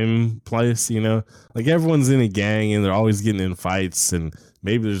crime place. Like everyone's in a gang and they're always getting in fights and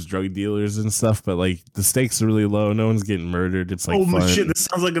maybe there's drug dealers and stuff, but like the stakes are really low. No one's getting murdered. It's like fun. Shit! This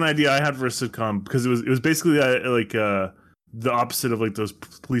sounds like an idea I had for a sitcom because it was basically the opposite of like those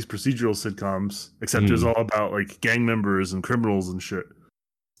police procedural sitcoms, except it was all about like gang members and criminals and shit.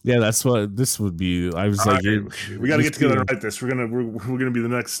 Yeah, that's what this would be. I was like, we got to get together and write this. We're gonna be the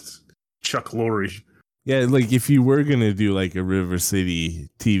next Chuck Lorre. Yeah, like if you were gonna do like a River City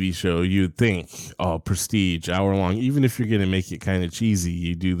TV show, you'd think, oh, prestige, hour long. Even if you're gonna make it kind of cheesy,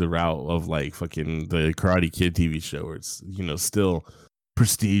 you do the route of like fucking the Karate Kid TV show, where it's still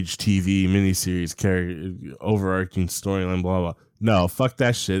prestige TV miniseries, overarching storyline, blah blah. No, fuck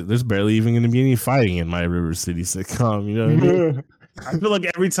that shit. There's barely even gonna be any fighting in my River City sitcom. You know what I mean? I feel like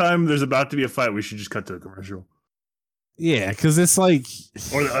every time there's about to be a fight, we should just cut to a commercial. Yeah, because it's like,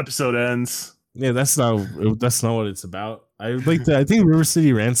 or the episode ends. Yeah, that's not what it's about. I think River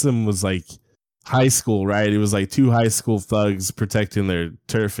City Ransom was like high school, right? It was like two high school thugs protecting their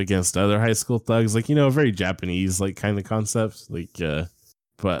turf against other high school thugs, like very Japanese like kind of concept. Like,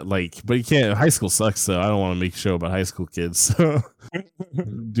 but you can't. High school sucks, so I don't want to make a show about high school kids. So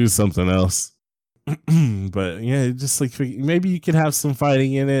do something else. But yeah, just like maybe you could have some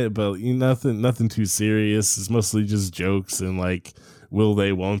fighting in it, but nothing too serious. It's mostly just jokes and like. Will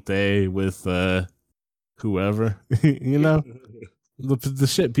they, won't they with whoever, the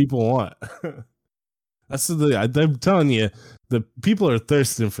shit people want. I'm telling you, the people are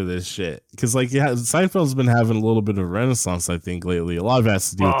thirsting for this shit because like Seinfeld's been having a little bit of a renaissance, I think, lately. A lot of it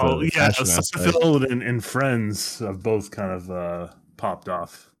has to do with the fashion aspect. Seinfeld and Friends have both kind of popped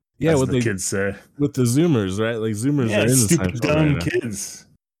off. Yeah, what the kids say with the Zoomers, right? Like Zoomers are into stupid Seinfeld dumb right kids.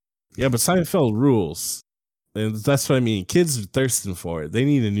 Yeah, but Seinfeld rules. And that's what I mean. Kids are thirsting for it. They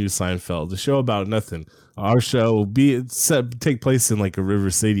need a new Seinfeld. A show about nothing. Our show will take place in like a River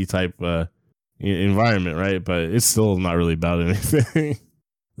City type environment, right? But it's still not really about anything.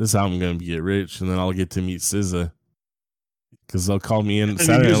 This is how I'm going to get rich, and then I'll get to meet SZA. Because they'll call me in.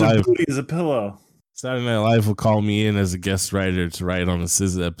 Saturday Night Live as a pillow. Saturday Night Live will call me in as a guest writer to write on a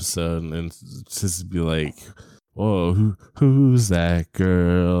SZA episode, and SZA be like, "Whoa, who's that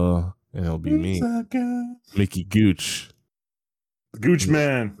girl?" And it'll be me, Mickey Gooch. Gooch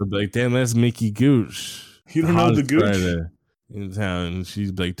man. I'll be like, damn, that's Mickey Gooch. You don't know the Gooch? In town. And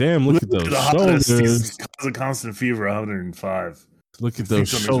she's like, damn, look at those shoulders. He's a constant fever, 105. Look at those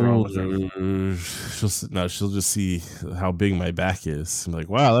shoulders. She'll just see how big my back is. I'm like,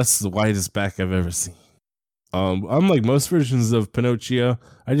 wow, that's the widest back I've ever seen. Unlike most versions of Pinocchio,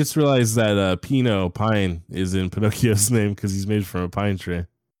 I just realized that Pine is in Pinocchio's name because he's made from a pine tree.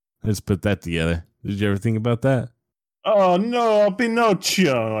 I just put that together. Did you ever think about that? Oh no,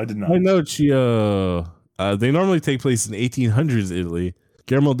 Pinocchio! I did not. Pinocchio. They normally take place in 1800s Italy.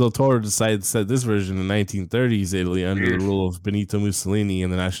 Guillermo del Toro decided to set this version in 1930s Italy under the rule of Benito Mussolini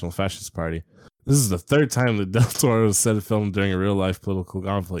and the National Fascist Party. This is the third time that Del Toro has set a film during a real-life political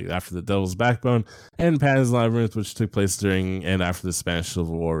conflict, after The Devil's Backbone and Pan's Labyrinth, which took place during and after the Spanish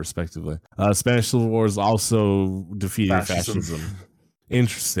Civil War, respectively. Spanish Civil War is also defeated fascism.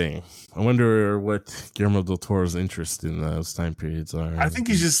 Interesting. I wonder what Guillermo del Toro's interest in those time periods are. I think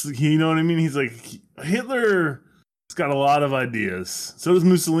he's just, you know what I mean? He's like, Hitler's got a lot of ideas. So does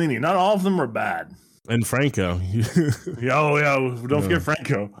Mussolini. Not all of them are bad. And Franco. Don't forget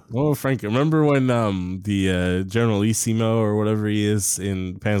Franco. Oh, Franco. Remember when the Generalissimo or whatever he is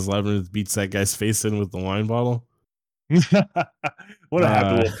in Pan's Labyrinth beats that guy's face in with the wine bottle? What a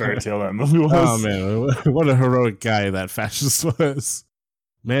happy little fairy tale that movie was. Oh, man. What a heroic guy that fascist was.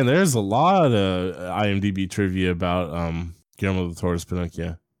 Man, there's a lot of IMDb trivia about Guillermo del Toro's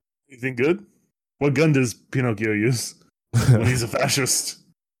Pinocchio. You think good? What gun does Pinocchio use when he's a fascist?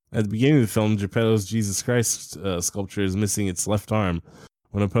 At the beginning of the film, Geppetto's Jesus Christ sculpture is missing its left arm.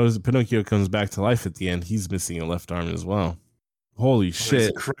 When Pinocchio comes back to life at the end, he's missing a left arm as well. Holy shit. He's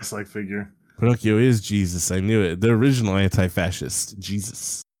a Christ-like figure. Pinocchio is Jesus. I knew it. The original anti-fascist.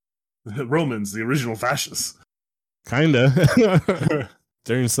 Jesus. The Romans, the original fascists. Kinda.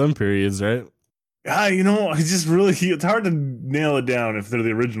 During some periods, right? Yeah, it's hard to nail it down if they're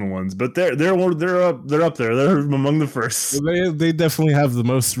the original ones, but they're up there. They're among the first. They definitely have the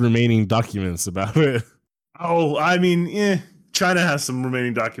most remaining documents about it. Oh, I mean, China has some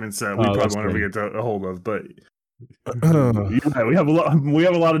remaining documents that we probably won't ever get a hold of, but you're right, we have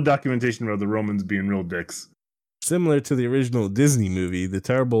a lot of documentation about the Romans being real dicks. Similar to the original Disney movie, the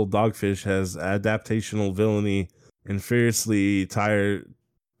terrible dogfish has adaptational villainy and fiercely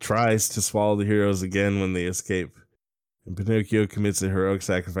tries to swallow the heroes again when they escape. And Pinocchio commits a heroic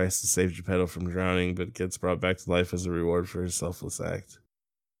sacrifice to save Geppetto from drowning, but gets brought back to life as a reward for his selfless act.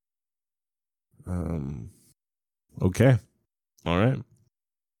 Okay. All right.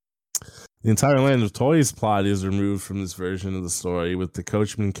 The entire Land of Toys plot is removed from this version of the story, with the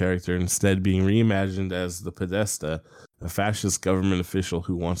Coachman character instead being reimagined as the Podesta, a fascist government official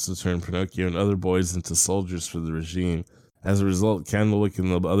who wants to turn Pinocchio and other boys into soldiers for the regime. As a result, Candlewick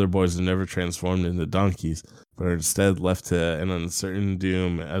and the other boys are never transformed into donkeys, but are instead left to an uncertain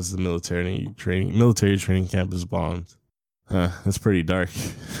doom as the military training camp is bombed. That's pretty dark.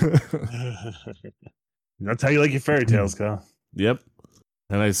 That's how you like your fairy tales, Kyle. Yep.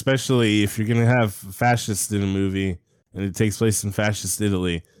 And especially if you're going to have fascists in a movie and it takes place in fascist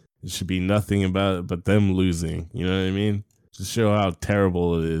Italy, it should be nothing about it but them losing. You know what I mean? Just show how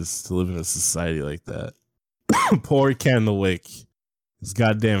terrible it is to live in a society like that. Poor Candlewick. His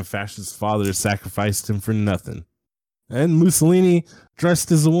goddamn fascist father sacrificed him for nothing. And Mussolini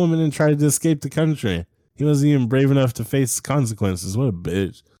dressed as a woman and tried to escape the country. He wasn't even brave enough to face consequences. What a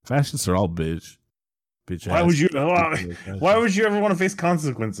bitch. Fascists are all bitch. Why would you ever want to face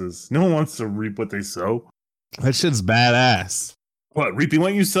consequences? No one wants to reap what they sow. That shit's badass. What, reaping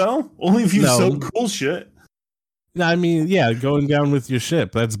what you sow? Only if you sow cool shit. No, I mean, yeah, going down with your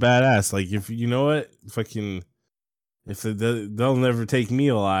ship. That's badass. Like, if you know what, if they'll never take me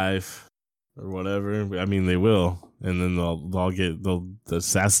alive or whatever. I mean, they will, and then they'll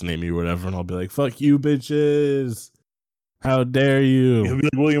assassinate me or whatever, and I'll be like, "Fuck you, bitches." How dare you? He'll be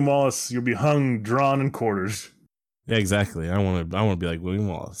like William Wallace. You'll be hung, drawn, and quartered. Yeah, exactly. I want to be like William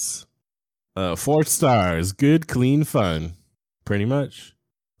Wallace. 4 stars. Good, clean fun. Pretty much.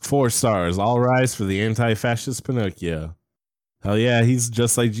 4 stars. All rise for the anti-fascist Pinocchio. Hell yeah, he's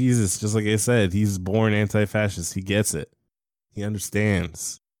just like Jesus. Just like I said, he's born anti-fascist. He gets it. He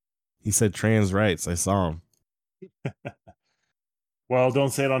understands. He said trans rights. I saw him. Well, don't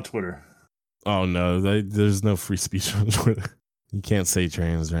say it on Twitter. Oh no, there's no free speech on Twitter. You can't say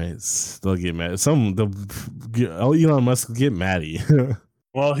trans rights. They'll get mad. Elon Musk will get mad at you.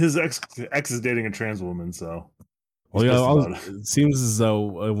 Well, his ex is dating a trans woman, so. Well, yeah, it seems as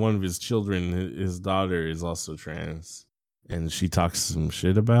though one of his children, his daughter, is also trans, and she talks some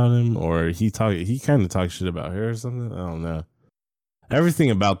shit about him, or he kind of talks shit about her or something. I don't know. Everything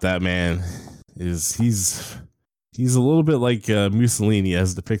about that man is he's a little bit like Mussolini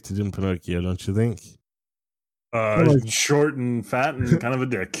as depicted in Pinocchio, don't you think? Short and fat and kind of a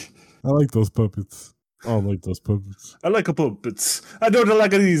dick. I like those puppets. I like those puppets. I like puppets. I don't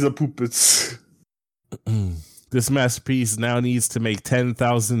like these puppets. This masterpiece now needs to make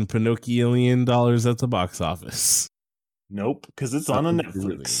 $10,000 Pinocchio at the box office. Nope, because it's on a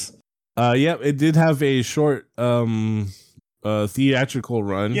Netflix. Yep, it did have a short theatrical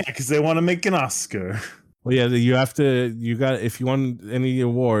run. Yeah, because they want to make an Oscar. Well, yeah, if you want any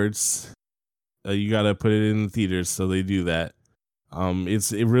awards, you got to put it in theaters, so they do that.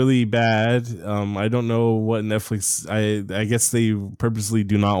 It's really bad. I don't know what Netflix. I guess they purposely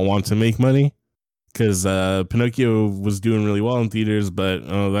do not want to make money because Pinocchio was doing really well in theaters, but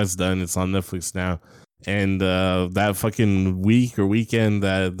that's done. It's on Netflix now, and that fucking week or weekend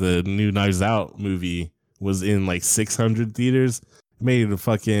that the new Knives Out movie was in like 600 theaters, made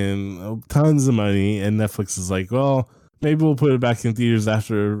fucking tons of money, and Netflix is like, well, maybe we'll put it back in theaters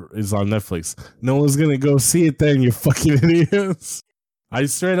after it's on Netflix. No one's gonna go see it then, you fucking idiots. I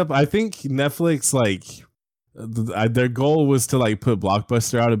think Netflix, like, their goal was to like put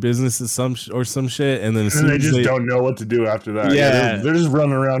Blockbuster out of business or some shit, and then they just don't know what to do after that. Yeah, they're just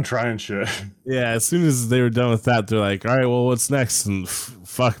running around trying shit. Yeah, as soon as they were done with that, they're like, all right, well, what's next? And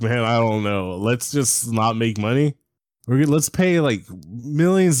fuck, man, I don't know. Let's just not make money. Let's pay like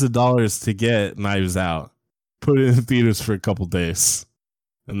millions of dollars to get Knives Out, put it in theaters for a couple days,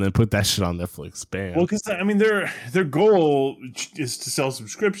 and then put that shit on Netflix. Bam. Well, because I mean, their goal is to sell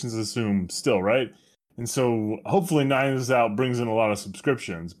subscriptions, assume still, right? And so hopefully Knives Out brings in a lot of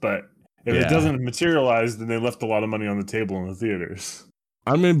subscriptions, but if it doesn't materialize, then they left a lot of money on the table in the theaters.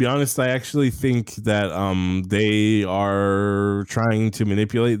 I'm going to be honest. I actually think that they are trying to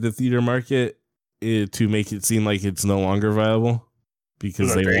manipulate the theater market to make it seem like it's no longer viable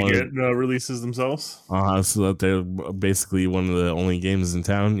because so they want get releases themselves. So that they're basically one of the only games in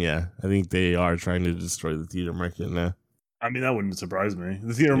town. Yeah, I think they are trying to destroy the theater market now. I mean, that wouldn't surprise me.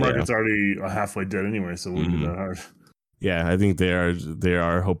 The theater market's already halfway dead anyway, so it wouldn't be that hard. Yeah, I think they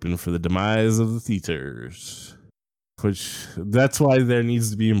are hoping for the demise of the theaters. Which that's why there needs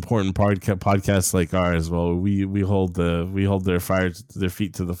to be important podcasts like ours. Well, we hold their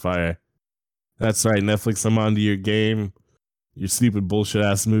feet to the fire. That's right, Netflix. I'm onto your game. Your stupid bullshit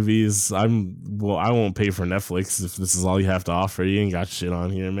ass movies. I won't pay for Netflix if this is all you have to offer. You ain't got shit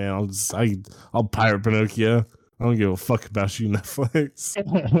on here, man. I'll pirate Pinocchio. I don't give a fuck about you, Netflix.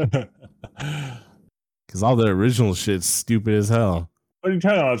 Because all the original shit's stupid as hell. What are you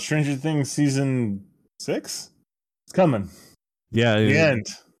talking about? Stranger Things season 6? It's coming. Yeah, the end.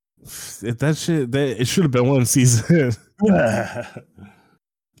 It should have been one season.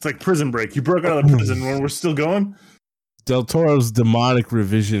 It's like Prison Break. You broke out of the prison when we're still going. Del Toro's demonic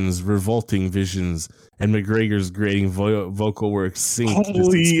revolting visions, and McGregor's grating vocal work sink.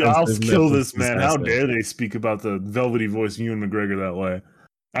 Holy, I'll kill this man. How dare they speak about the velvety voice of Ewan McGregor that way?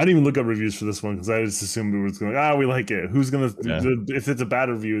 I didn't even look up reviews for this one because I just assumed it was going, we like it. Who's going to, if it's a bad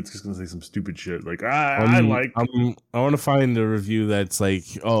review, it's just going to say some stupid shit. Like, I want to find a review that's like,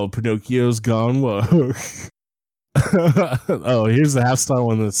 oh, Pinocchio's gone woke. Oh, here's the half-star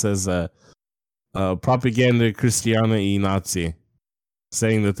one that says, propaganda Christiana e Nazi,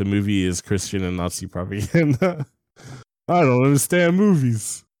 saying that the movie is Christian and Nazi propaganda. I don't understand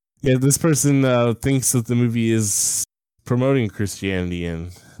movies. Yeah, this person thinks that the movie is promoting Christianity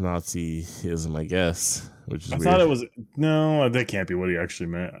and Nazism, I guess, which is weird. Thought it was no, that can't be what he actually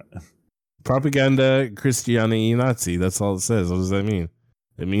meant. Propaganda Christiana e Nazi. That's all it says. What does that mean?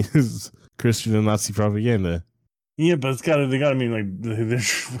 It means Christian and Nazi propaganda. Yeah, but they gotta mean like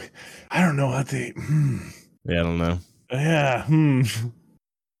I don't know what they. Yeah, I don't know. Yeah,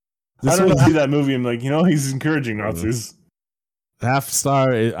 I don't see that movie. I'm like, he's encouraging Nazis. Half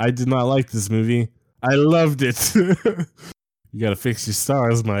star. I did not like this movie. I loved it. You gotta fix your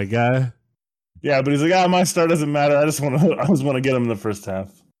stars, my guy. Yeah, but he's like, my star doesn't matter. I just want to get him in the first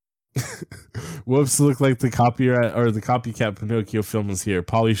half. Whoops! Look like the copyright or the copycat Pinocchio film is here.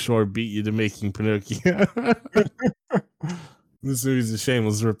 Pauly Shore beat you to making Pinocchio. This movie's a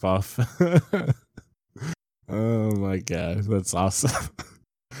shameless ripoff. Oh my god, that's awesome.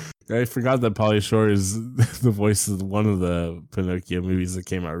 I forgot that Pauly Shore is the voice of one of the Pinocchio movies that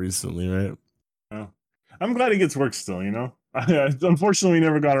came out recently, right? Oh. I'm glad he gets work still, you know? Unfortunately, we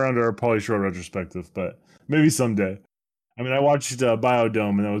never got around to our Pauly Shore retrospective, but maybe someday. I mean, I watched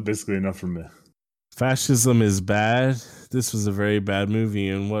Biodome, and that was basically enough for me. Fascism is bad. This was a very bad movie,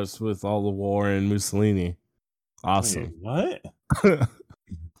 and what's with all the war and Mussolini? Awesome. Wait, what?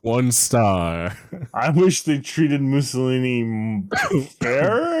 1 star. I wish they treated Mussolini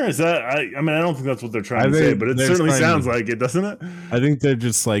fair. Is that? I mean, I don't think that's what they're trying to say, but it certainly sounds like it, doesn't it? I think they're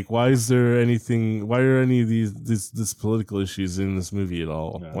just like, why are any of these political issues in this movie at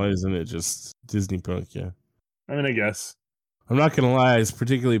all? No. Why isn't it just Disney Pinocchio? I mean, I guess. I'm not gonna lie, it's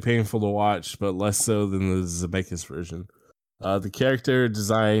particularly painful to watch, but less so than the Zemeckis version. The character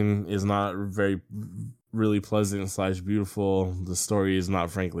design is not really pleasant / beautiful. The story is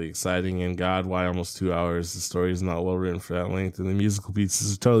not frankly exciting, and God, why almost 2 hours? The story is not well written for that length, and the musical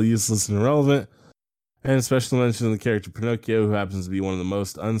pieces are totally useless and irrelevant. And a special mention to the character Pinocchio, who happens to be one of the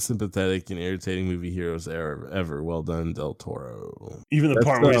most unsympathetic and irritating movie heroes ever. Well done, Del Toro. Even the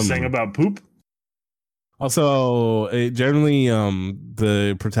part where he's saying about poop? Also, generally,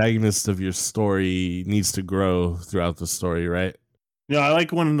 the protagonist of your story needs to grow throughout the story, right? Yeah, I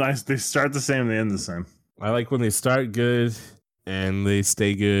like when they start the same, they end the same. I like when they start good and they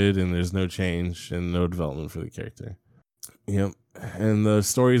stay good and there's no change and no development for the character. Yep. And the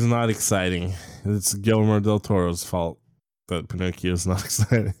story is not exciting. It's Guillermo del Toro's fault that Pinocchio is not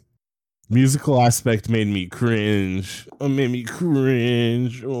exciting. Musical aspect made me cringe. Oh,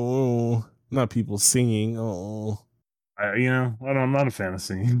 not people singing. Oh, I'm not a fan of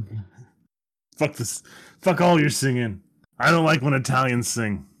singing. Fuck this. Fuck all your singing. I don't like when Italians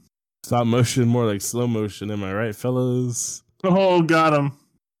sing. Stop motion, more like slow motion. Am I right, fellas? Oh, got him.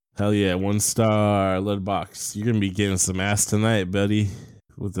 Hell yeah, 1 star. Letterboxd. You're gonna be getting some ass tonight, buddy.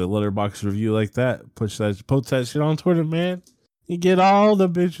 With a Letterboxd review like that, post that shit on Twitter, man. You get all the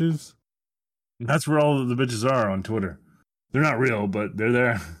bitches. That's where all the bitches are on Twitter. They're not real, but they're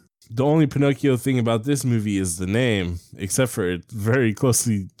there. The only Pinocchio thing about this movie is the name, except for it very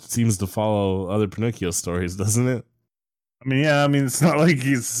closely seems to follow other Pinocchio stories, doesn't it? I mean, yeah, it's not like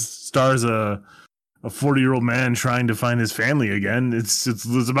he stars a 40-year-old man trying to find his family again. It's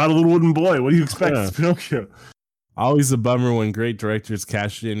about a little wooden boy. What do you expect? Yeah. It's Pinocchio. Always a bummer when great directors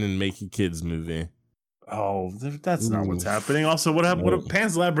cash in and make a kids movie. Oh, that's not what's happening. Also, what happened? What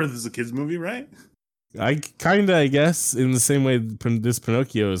Pan's Labyrinth is a kids movie, right? I guess, in the same way this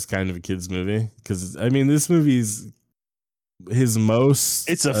Pinocchio is kind of a kids movie. Because, this movie's his most...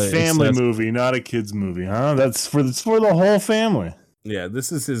 It's a family movie, not a kids movie, huh? It's for the whole family. Yeah,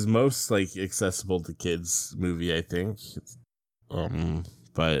 this is his most, accessible to kids movie, I think.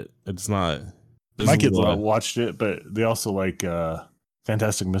 But it's not... My kids watched it, but they also like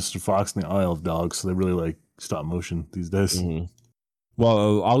Fantastic Mr. Fox and the Isle of Dogs, so they really like stop motion these days. Mm-hmm.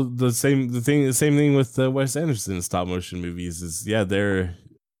 Well, the same thing with Wes Anderson stop motion movies is they're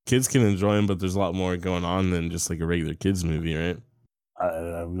kids can enjoy them, but there's a lot more going on than just like a regular kids movie, right? I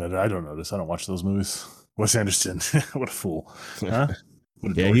don't notice. I don't watch those movies. Wes Anderson, what a fool, huh?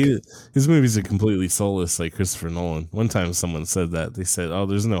 His movies are completely soulless, like Christopher Nolan. One time, someone said that they said, "Oh,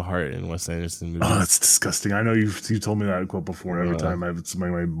 there's no heart in Wes Anderson movies." Oh, that's disgusting. I know you told me that quote before. Every time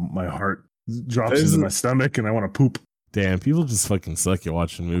my heart drops into my stomach and I want to poop. Damn, people just fucking suck at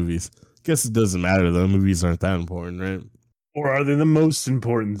watching movies. Guess it doesn't matter though. Movies aren't that important, right? Or are they the most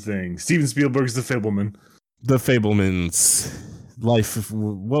important thing? Steven Spielberg's The Fableman. The Fablemans. Life.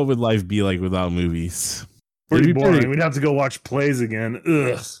 What would life be like without movies? Pretty boring. We'd have to go watch plays again.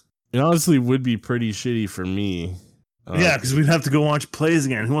 Ugh. It honestly would be pretty shitty for me. Yeah, because we'd have to go watch plays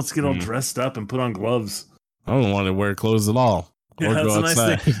again. Who wants to get all dressed up and put on gloves? I don't want to wear clothes at all. Yeah, that's a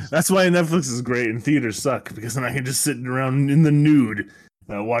nice thing. That's why Netflix is great and theaters suck, because then I can just sit around in the nude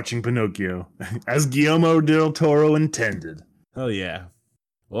watching Pinocchio, as Guillermo del Toro intended. Oh yeah.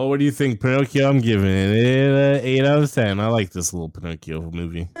 Well, what do you think, Pinocchio? I'm giving it 8 out of 10. I like this little Pinocchio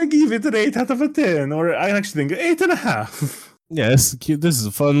movie. I give it an 8 out of 10, or I actually think 8.5. Yeah, it's cute. This is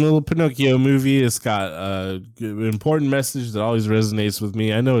a fun little Pinocchio movie. It's got an important message that always resonates with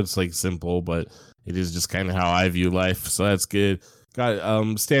me. I know it's simple, but it is just kind of how I view life, so that's good.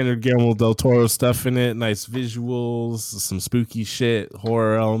 Got standard Guillermo del Toro stuff in it, nice visuals, some spooky shit,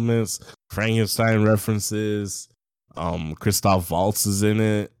 horror elements. Frankenstein references. Christoph Waltz is in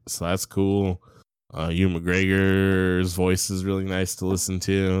it, so that's cool. Ewan McGregor's voice is really nice to listen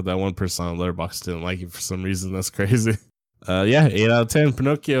to. That one person on Letterboxd didn't like it for some reason. That's crazy. 8 out of 10.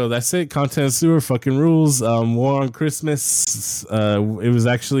 Pinocchio. That's it. Content sewer fucking rules. War on Christmas. It was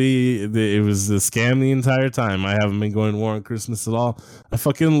actually it was a scam the entire time. I haven't been going to War on Christmas at all. I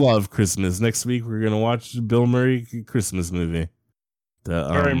fucking love Christmas. Next week we're gonna watch Bill Murray Christmas movie.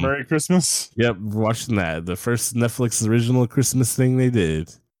 Very Merry Christmas. Yep, we're watching that. The first Netflix original Christmas thing they did.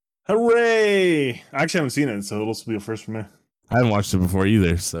 Hooray! I actually haven't seen it, so it'll be a first for me. I haven't watched it before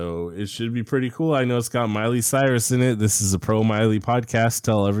either, so it should be pretty cool. I know it's got Miley Cyrus in it. This is a pro Miley podcast.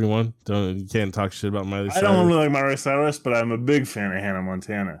 Tell everyone. You can't talk shit about Miley Cyrus. I don't really like Miley Cyrus, but I'm a big fan of Hannah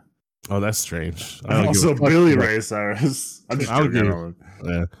Montana. Oh, that's strange. I'm also Billy Ray Cyrus. I'm just joking.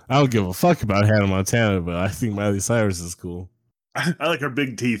 I don't give a fuck about Hannah Montana, but I think Miley Cyrus is cool. I like her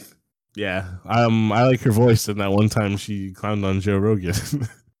big teeth. Yeah, I like her voice. And that one time she clowned on Joe Rogan.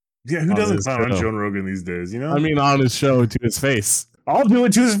 Yeah, who doesn't clown on Joe Rogan these days? You know, I mean, on his show to his face. I'll do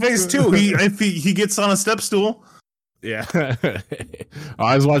it to his face too. If he gets on a step stool. Yeah,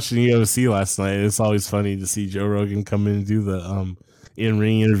 I was watching UFC last night. It's always funny to see Joe Rogan come in and do the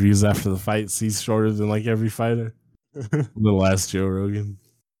in-ring interviews after the fights. He's shorter than like every fighter. Little ass Joe Rogan.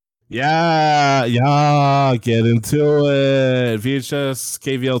 Yeah, get into it.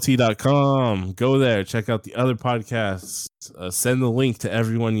 VHSKVLT.com. Go there. Check out the other podcasts. Send the link to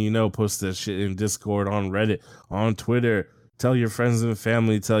everyone you know. Post that shit in Discord, on Reddit, on Twitter. Tell your friends and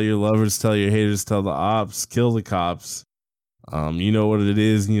family. Tell your lovers. Tell your haters. Tell the ops. Kill the cops. You know what it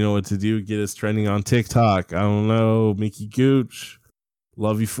is. You know what to do. Get us trending on TikTok. I don't know. Mickey Gooch.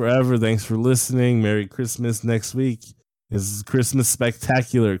 Love you forever. Thanks for listening. Merry Christmas next week. This is Christmas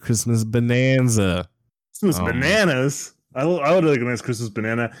Spectacular, Christmas Bonanza. Christmas bananas? I would like a nice Christmas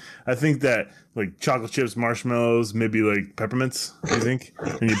banana. I think that like chocolate chips, marshmallows, maybe like peppermints, I think,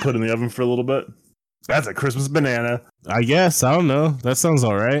 and you put in the oven for a little bit. That's a Christmas banana. I guess. I don't know. That sounds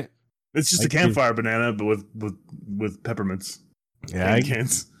all right. It's just a campfire banana, but with peppermints. Yeah, I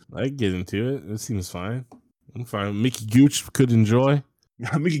get into it. It seems fine. I'm fine. Mickey Gooch could enjoy.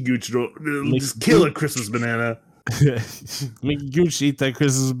 Mickey Gooch just kill a Christmas banana. Mickey Gooch eat that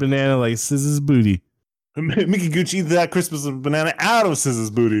Christmas banana like Scissor's booty. Mickey Gooch eat that Christmas banana out of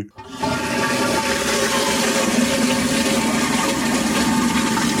Scissor's booty.